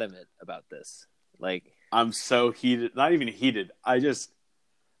very adamant about this. I'm so heated. Not even heated.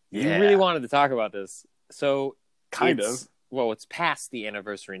 You really wanted to talk about this. So it's past the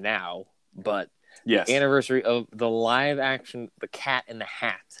anniversary now, but the anniversary of the live action The Cat in the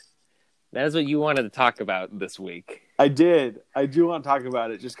Hat. That is what you wanted to talk about this week. I did. I do want to talk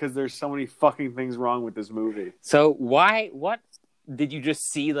about it just because there's so many fucking things wrong with this movie. So what did you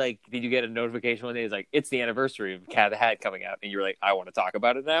just see? Did you get a notification one day? It's it's the anniversary of Cat in the Hat coming out, and you're like, I want to talk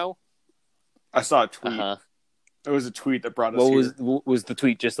about it now? I saw a tweet. It was a tweet that brought us here. Was the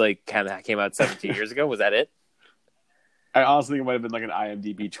tweet just Cat in the Hat came out 17 years ago? Was that it? I honestly think it might have been an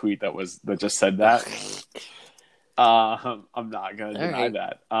IMDb tweet that just said that. I'm not gonna deny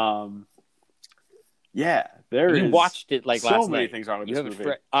that. You watched it last night. So many things wrong with this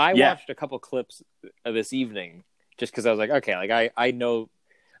movie. I watched a couple clips this evening just because I was like, okay, I know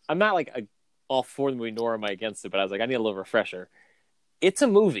I'm not all for the movie, nor am I against it, but I was like, I need a little refresher. It's a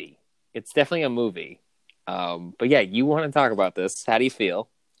movie. It's definitely a movie. But yeah, you want to talk about this. How do you feel?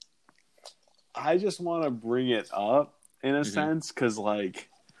 I just want to bring it up in a sense because, I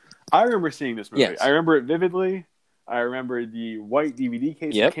remember seeing this movie. Yes. I remember it vividly. I remember the white DVD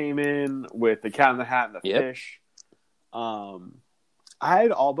case that came in with the Cat in the Hat and the fish. I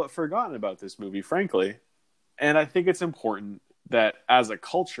had all but forgotten about this movie, frankly. And I think it's important that as a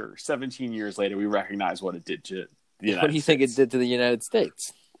culture, 17 years later, we recognize what it did to the United States. What do you think it did to the United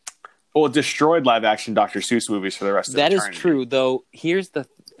States? Well, it destroyed live-action Dr. Seuss movies for the rest of eternity. That is true, though. Here's the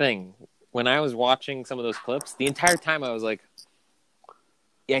thing. When I was watching some of those clips, the entire time I was like,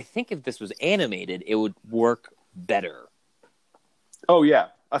 I think if this was animated, it would work better. Oh, yeah.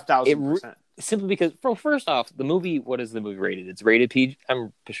 1,000%. Simply because, first off, the movie, what is the movie rated? It's rated PG.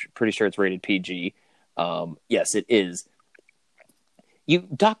 I'm pretty sure it's rated PG. Yes, it is.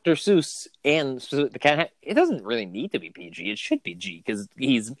 Dr. Seuss and the Cat, it doesn't really need to be PG. It should be G because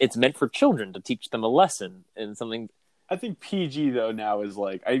it's meant for children to teach them a lesson and something. I think PG though now is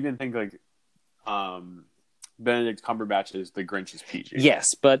I even think Benedict Cumberbatch's The Grinch is PG.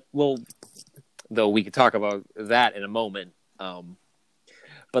 Yes, but though we could talk about that in a moment.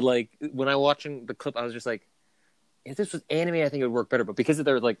 But when I was watching the clip, I was just like, if this was anime, I think it would work better. But because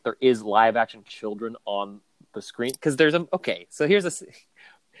there is live action children on the screen because there's a So here's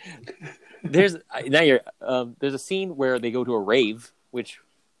there's a scene where they go to a rave, which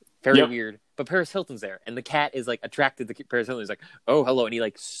very weird. But Paris Hilton's there, and the cat is like attracted to Paris Hilton. He's like, "Oh, hello," and he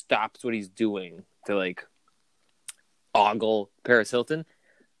like stops what he's doing to like ogle Paris Hilton.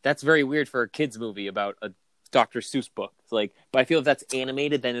 That's very weird for a kids movie about a Dr. Seuss book. It's like, but I feel if that's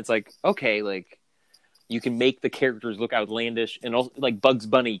animated, then it's like okay, like you can make the characters look outlandish and also like Bugs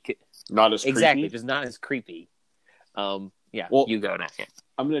Bunny, not as exactly, creepy. just not as creepy. Yeah, well, you go now. Yeah.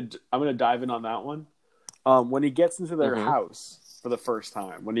 I'm gonna dive in on that one. When he gets into their house for the first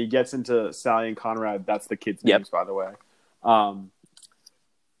time, when he gets into Sally and Conrad, that's the kids' names, by the way.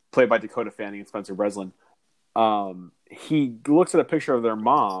 Played by Dakota Fanning and Spencer Breslin. He looks at a picture of their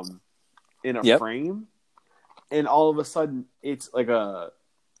mom in a frame, and all of a sudden, it's like a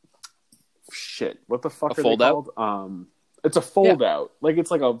shit. What the fuck are they called? It's a fold out. Like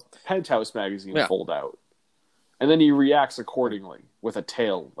it's like a Penthouse magazine fold out. And then he reacts accordingly with a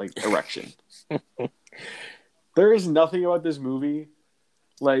tail like erection. There is nothing about this movie.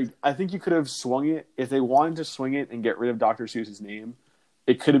 Like, I think you could have swung it. If they wanted to swing it and get rid of Dr. Seuss's name,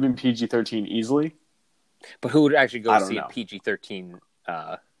 it could have been PG-13 easily. But who would actually go see a PG-13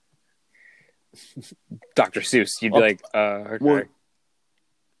 Dr. Seuss? You'd be like, okay. Well,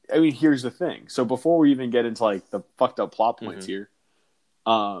 I mean, here's the thing. So before we even get into like the fucked up plot points here,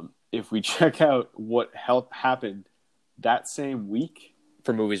 if we check out what happened that same week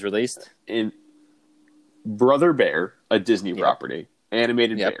for movies released in Brother Bear, a Disney property,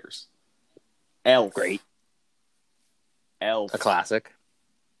 animated bears, Elf, great, Elf, a classic,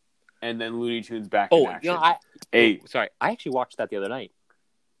 and then Looney Tunes back in action. Sorry, I actually watched that the other night.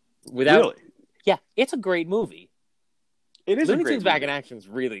 Really? Yeah, it's a great movie. It is. Looney Tunes back in action is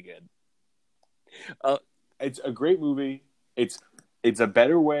really good. It's a great movie. It's a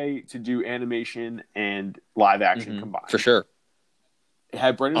better way to do animation and live action combined. For sure. It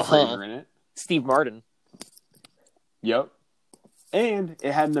had Brendan Fraser in it. Steve Martin. Yep. And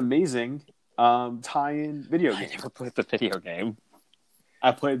it had an amazing tie-in video game. I never played the video game.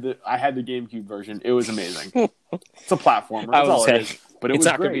 I had the GameCube version. It was amazing. It's a platformer. That's all it is. But it's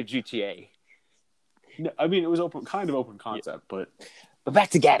not going to be a GTA. No, I mean, it was kind of open concept, but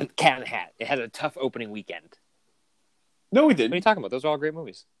back to Cat in the Hat. It had a tough opening weekend. No, it didn't. What are you talking about? Those are all great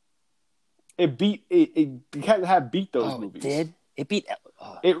movies. It Cat in the Hat beat those movies. It did? It beat...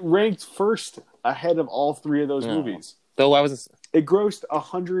 It ranked first ahead of all three of those movies. Though I wasn't... It grossed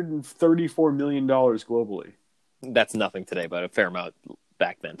 $134 million globally. That's nothing today, but a fair amount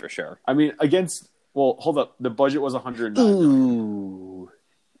back then for sure. I mean, hold up. The budget was $109 million.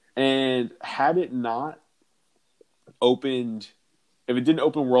 And had it not opened, if it didn't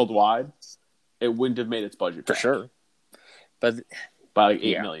open worldwide, it wouldn't have made its budget for sure. But by like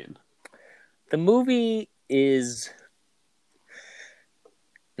 $8 million. The movie is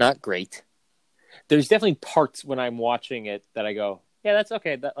not great. There's definitely parts when I'm watching it that I go, yeah, that's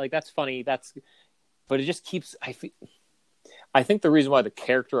okay. That's funny. But it just keeps. I think the reason why the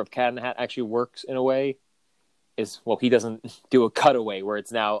character of Cat in the Hat actually works in a way is, well, he doesn't do a cutaway where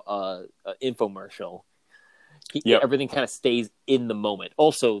it's now an infomercial. Everything kind of stays in the moment.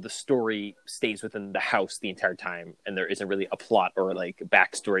 Also, the story stays within the house the entire time, and there isn't really a plot or like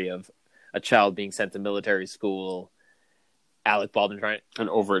backstory of a child being sent to military school. Alec Baldwin an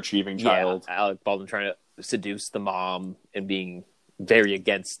overachieving child. Yeah, Alec Baldwin trying to seduce the mom and being very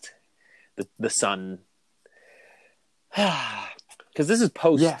against the son. Because this is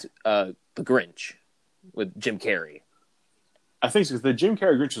post The Grinch with Jim Carrey. I think so. The Jim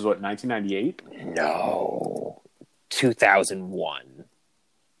Carrey Grinch was what, 1998? No, 2001.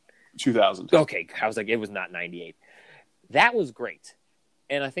 2000. Okay, I was like, it was not 98. That was great,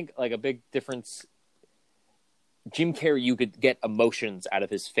 and I think like a big difference. Jim Carrey, you could get emotions out of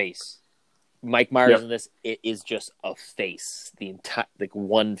his face. Mike Myers in this, it is just a face,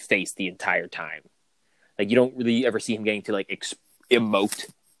 one face the entire time. Like you don't really ever see him getting to like emote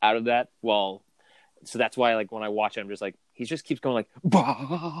out of that. Well, so that's why like when I watch it, I'm just like he just keeps going like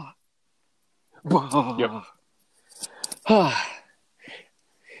bah, bah. What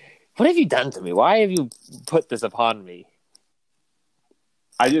have you done to me? Why have you put this upon me?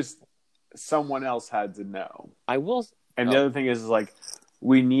 Someone else had to know. I will. And the other thing is like,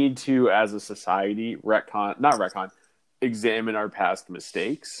 we need to, as a society, examine our past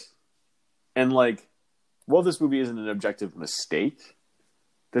mistakes. And like, well, this movie isn't an objective mistake.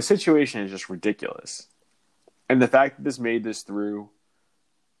 The situation is just ridiculous. And the fact that this made this through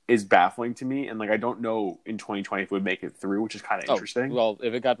is baffling to me. And like, I don't know in 2020 if it would make it through, which is kind of interesting. Well,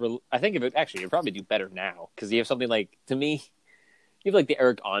 if it got, I think if it actually, it'd probably do better now. Because you have something like, to me, You have like the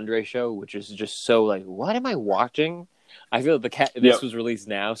Eric Andre show, which is just so like, what am I watching? I feel like this was released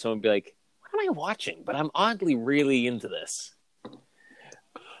now, so I'd be like, what am I watching? But I'm oddly really into this.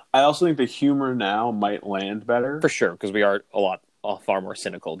 I also think the humor now might land better. For sure, because we are far more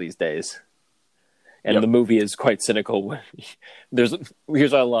cynical these days. And the movie is quite cynical. Here's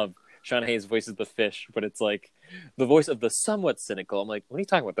what I love. Sean Hayes voices the fish, but it's like the voice of the somewhat cynical. I'm like, what are you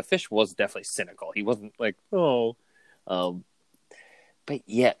talking about? The fish was definitely cynical. He wasn't like, oh. But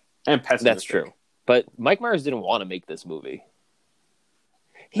yet, and pessimistic. That's true. But Mike Myers didn't want to make this movie.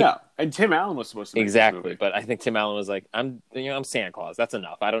 No, and Tim Allen was supposed to make this movie. But I think Tim Allen was like, I'm Santa Claus. That's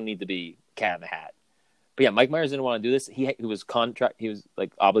enough. I don't need to be Cat in the Hat. But yeah, Mike Myers didn't want to do this. He was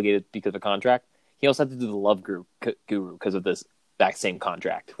like obligated because of a contract. He also had to do the Love Guru because of that same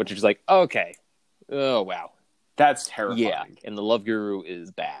contract, which is like, okay, oh wow, that's terrifying. Yeah, and the Love Guru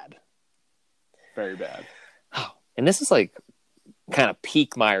is bad, very bad. Oh, and this is like kind of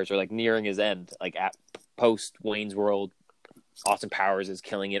peak Myers, or like nearing his end, like at post Wayne's World. Austin Powers is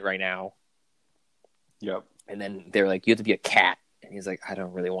killing it right now. Yep. And then they're like, you have to be a cat. And he's like, I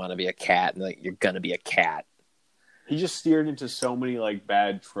don't really want to be a cat. And they're like, you're going to be a cat. He just steered into so many like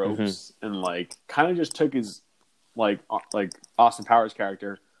bad tropes and like kind of just took his like Austin Powers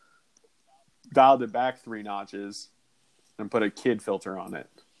character, dialed it back 3 notches and put a kid filter on it.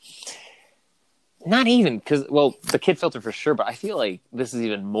 Not even because, well, the kid filter for sure, but I feel like this is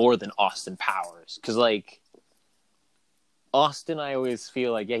even more than Austin Powers. Because like, Austin, I always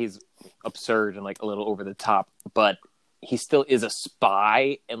feel like, yeah, he's absurd and like a little over the top, but he still is a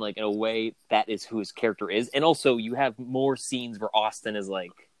spy, and like in a way that is who his character is. And also you have more scenes where Austin is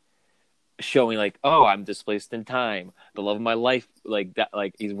like showing like, oh, I'm displaced in time, the love of my life, like that,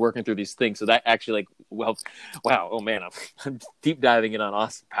 like he's working through these things. So that actually like, well, wow, oh man, I'm deep diving in on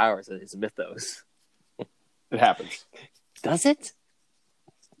Austin Powers and his mythos. It happens. Does it?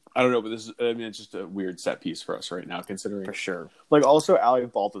 I don't know, but it's just a weird set piece for us right now, considering. For sure. Like, also,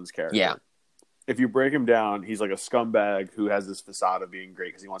 Alec Baldwin's character. Yeah. If you break him down, he's like a scumbag who has this facade of being great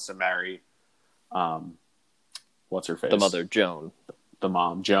because he wants to marry, what's her face? The mother, Joan. The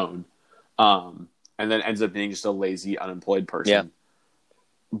mom, Joan. And then ends up being just a lazy, unemployed person. Yeah.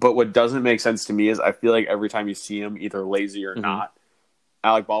 But what doesn't make sense to me is I feel like every time you see him, either lazy or not,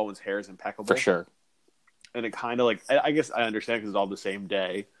 Alec Baldwin's hair is impeccable. For sure. And it kind of like, I guess I understand because it's all the same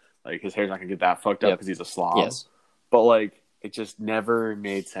day. Like, his hair's not going to get that fucked up because he's a slob. Yes. But, like, it just never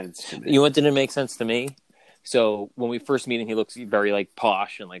made sense to me. You know what didn't make sense to me? So, when we first meet him, he looks very, like,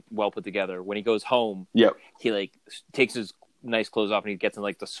 posh and, like, well put together. When he goes home, he, like, takes his nice clothes off and he gets in,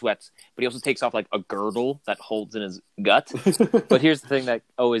 like, the sweats. But he also takes off, like, a girdle that holds in his gut. But here's the thing that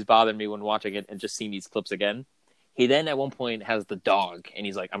always bothered me when watching it and just seeing these clips again. He then, at one point, has the dog. And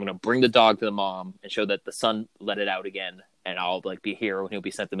he's like, I'm going to bring the dog to the mom and show that the son let it out again. And I'll like be here when he'll be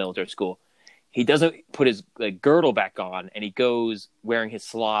sent to military school. He doesn't put his like girdle back on, and he goes wearing his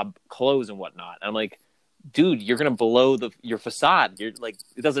slob clothes and whatnot. And I'm like, dude, you're gonna blow your facade. You're like,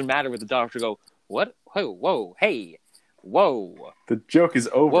 it doesn't matter what the doctor go. What? Whoa, hey, whoa. The joke is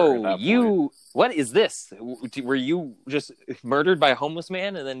over. Whoa, at that point. What is this? Were you just murdered by a homeless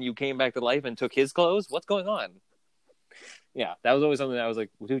man, and then you came back to life and took his clothes? What's going on? Yeah, that was always something that I was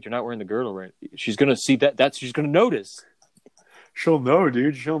like, well, dude, you're not wearing the girdle right. She's gonna see that. She's gonna notice. She'll know,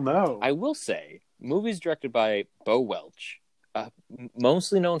 dude. She'll know. I will say, movies directed by Bo Welch,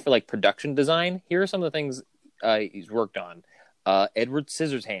 mostly known for like production design. Here are some of the things he's worked on: Edward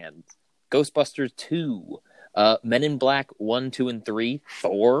Scissorhands, Ghostbusters 2, Men in Black 1, 2, and 3,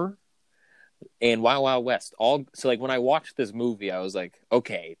 Thor, and Wild Wild West. All so like when I watched this movie, I was like,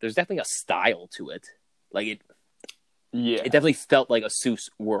 okay, there's definitely a style to it. Like it definitely felt like a Seuss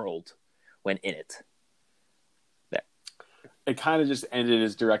world when in it. It kind of just ended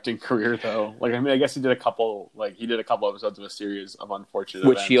his directing career, though. Like, I mean, I guess he did a couple episodes of a series of unfortunate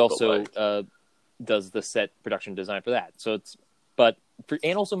which events, he also does the set production design for that. So it's,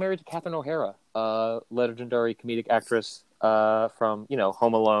 and also married to Catherine O'Hara, legendary comedic actress from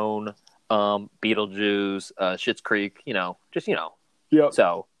Home Alone, Beetlejuice, Schitt's Creek. Yep.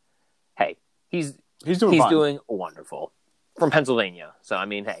 So, hey, he's doing wonderful from Pennsylvania. So I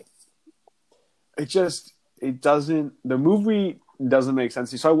mean, hey, the movie doesn't make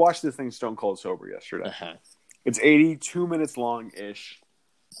sense. So I watched this thing stone cold sober yesterday. It's 82 minutes long-ish.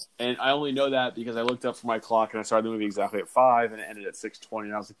 And I only know that because I looked up for my clock and I started the movie exactly at 5 and it ended at 6:20.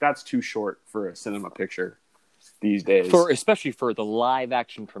 And I was like, that's too short for a cinema picture these days. Especially for the live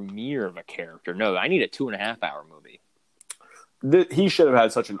action premiere of a character. No, I need a 2.5-hour movie. He should have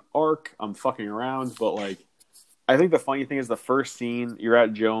had such an arc. I'm fucking around. But like, I think the funny thing is the first scene, you're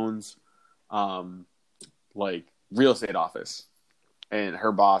at Jones, like real estate office, and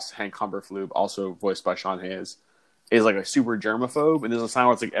her boss, Hank Humberflube, also voiced by Sean Hayes, is like a super germaphobe, and there's a sign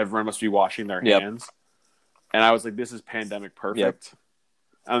where it's like everyone must be washing their hands. And I was like, this is pandemic perfect.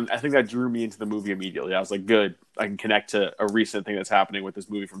 I think that drew me into the movie immediately. I was like, good, I can connect to a recent thing that's happening with this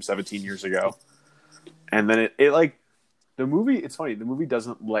movie from 17 years ago. And then it like, the movie, it's funny, the movie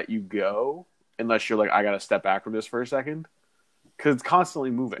doesn't let you go unless you're like, I got to step back from this for a second. Because it's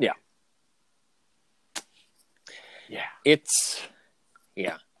constantly moving. Yeah.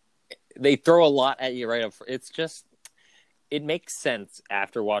 They throw a lot at you right up. It's just, it makes sense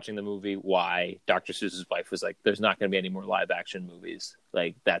after watching the movie why Dr. Seuss's wife was like, there's not going to be any more live action movies.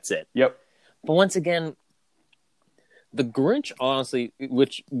 Like, that's it. Yep. But once again, the Grinch, honestly,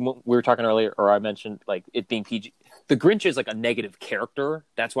 which we were talking earlier, or I mentioned, like, it being PG. The Grinch is like a negative character.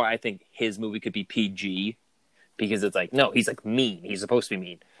 That's why I think his movie could be PG. Because it's like, no, he's like mean. He's supposed to be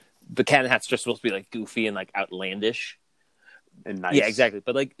mean. The Cat in the Hat's just supposed to be like goofy and like outlandish. And nice. Yeah, exactly.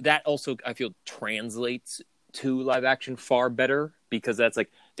 But like that also, I feel, translates to live action far better, because that's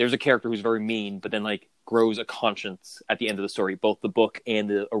like, there's a character who's very mean, but then like grows a conscience at the end of the story, both the book and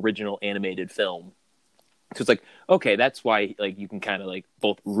the original animated film. So it's like, okay, that's why like you can kind of like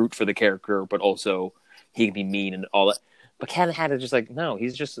both root for the character, but also he can be mean and all that. But Cat in the Hat is just like, no,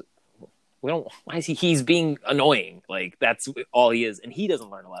 he's just, why is he's being annoying. Like that's all he is. And he doesn't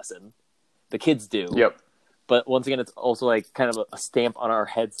learn a lesson. The kids do. Yep. But once again, it's also like kind of a stamp on our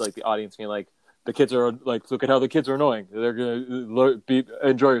heads, like the audience being like, the kids are like, look at how the kids are annoying. They're going to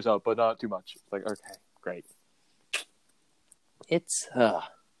enjoy yourself, but not too much. It's like, okay, great. It's, yeah.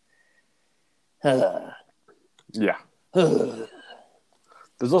 There's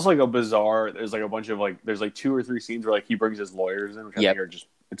also like there's like a bunch of like, there's like 2 or 3 scenes where like he brings his lawyers in, which I think are just,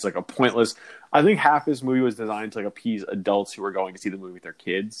 it's like a pointless. I think half this movie was designed to like appease adults who were going to see the movie with their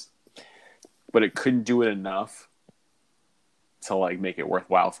kids, but it couldn't do it enough to like make it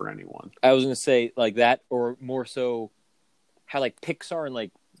worthwhile for anyone. I was going to say like that, or more so how like Pixar and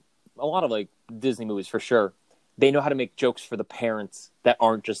like a lot of like Disney movies for sure, they know how to make jokes for the parents that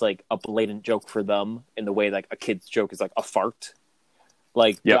aren't just like a blatant joke for them in the way like a kid's joke is like a fart.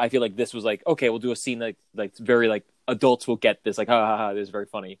 Like, I feel like this was like, okay, we'll do a scene like very like adults will get this, like, ha ha ha, this is very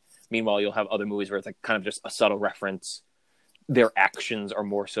funny. Meanwhile, you'll have other movies where it's like kind of just a subtle reference. Their actions are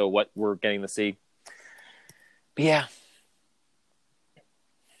more so what we're getting to see. But yeah.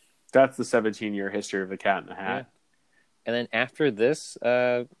 That's the 17-year history of the Cat in the Hat. Yeah. And then after this,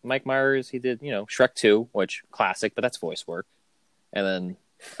 Mike Myers, he did, Shrek 2, which classic, but that's voice work. And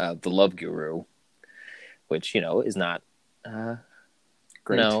then The Love Guru, which, is not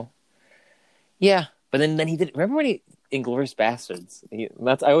great. No. Yeah. But then he did, remember when Inglourious Bastards? I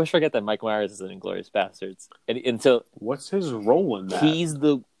always forget that Mike Myers is in Inglourious Bastards. And so what's his role in that?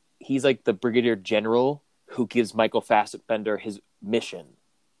 He's like the brigadier general who gives Michael Fassbender his mission.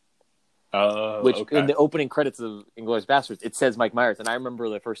 Which okay. In the opening credits of Inglourious Bastards, it says Mike Myers, and I remember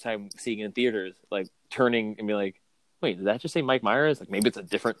the first time seeing it in theaters, like turning and being like, "Wait, did that just say Mike Myers? Like maybe it's a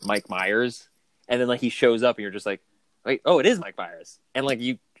different Mike Myers." And then like he shows up, and you're just like, "Wait, oh, it is Mike Myers." And like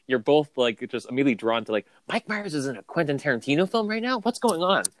you're both like just immediately drawn to like Mike Myers is in a Quentin Tarantino film right now. What's going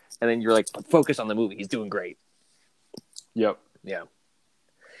on? And then you're like, focus on the movie. He's doing great. Yep. Yeah.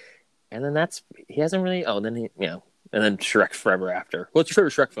 And then he hasn't really. Oh, then and then Shrek Forever After. What's your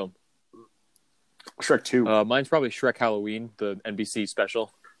favorite Shrek film? Shrek 2. Mine's probably Shrek Halloween, the NBC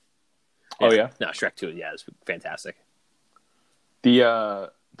special. Yeah. Oh, yeah? No, Shrek 2, yeah, it's fantastic.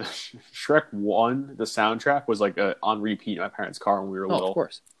 The Shrek 1, the soundtrack, was like on repeat in my parents' car when we were little. Of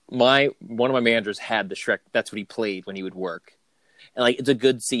course. One of my managers had the Shrek, that's what he played when he would work. And, like, it's a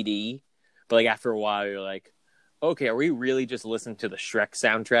good CD, but, like, after a while, you're like, okay, are we really just listening to the Shrek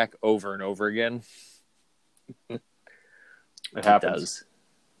soundtrack over and over again? It happens. It does.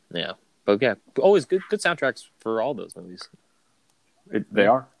 Yeah. But yeah, always good soundtracks for all those movies. They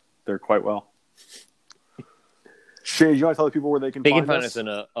are. They're quite well. Shane, do you want to tell the people where they can find us? They can find us in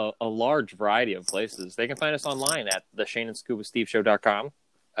a large variety of places. They can find us online at the ShaneandScubaSteveShow.com.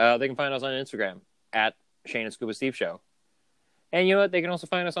 They can find us on Instagram at Shane and Scuba Steve Show. And you know what? They can also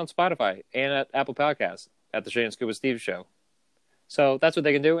find us on Spotify and at Apple Podcasts at the Shane and Scuba Steve Show. So that's what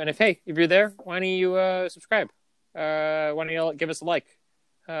they can do. And if you're there, why don't you subscribe? Why don't you give us a like?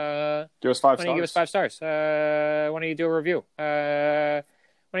 Give us 5 stars. Why don't you give us 5 stars? Why don't you do a review? Why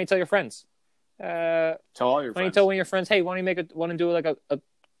don't you tell your friends? Tell all your friends. Why don't you tell one of your friends, hey, why don't you want to do like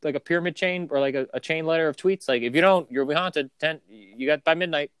a pyramid chain or like a chain letter of tweets? Like if you don't, you'll be haunted. You got by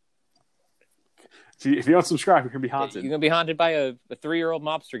midnight. See, if you don't subscribe, you're gonna be haunted. You're gonna be haunted by a 3-year-old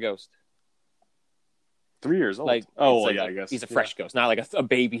mobster ghost. 3 years old. Like, I guess he's a fresh ghost, not like a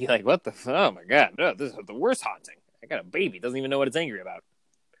baby. Like what the? Oh my god, no, this is the worst haunting. I got a baby. Doesn't even know what it's angry about.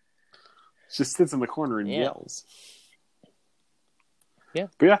 Just sits in the corner and yells. Yeah.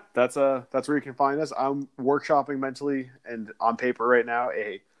 But yeah, that's where you can find us. I'm workshopping mentally and on paper right now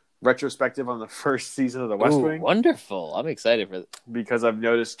a retrospective on the first season of The West Wing. Wonderful. I'm excited for that. Because I've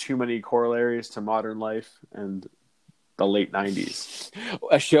noticed too many corollaries to modern life and the late 90s.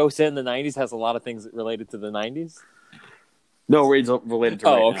 A show set in the 90s has a lot of things related to the 90s? No, it's related to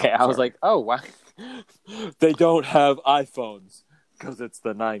right now. Okay. I was like, oh, wow. They don't have iPhones because it's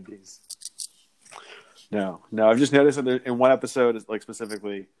the 90s. No. I've just noticed that in one episode, like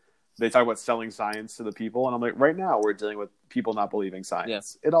specifically, they talk about selling science to the people, and I'm like, right now we're dealing with people not believing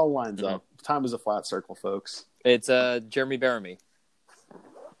science. Yeah. It all lines up. Time is a flat circle, folks. It's Jeremy Bearimy.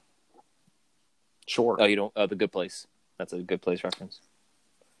 Sure. Oh, you don't? The Good Place. That's a Good Place reference.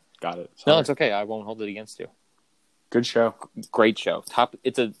 Got it. Sorry. No, it's okay. I won't hold it against you. Good show. Great show.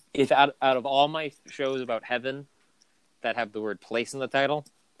 If out of all my shows about heaven that have the word place in the title,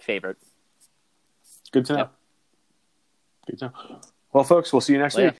 favorite. Good to know. Good to know. Well, folks, we'll see you next week.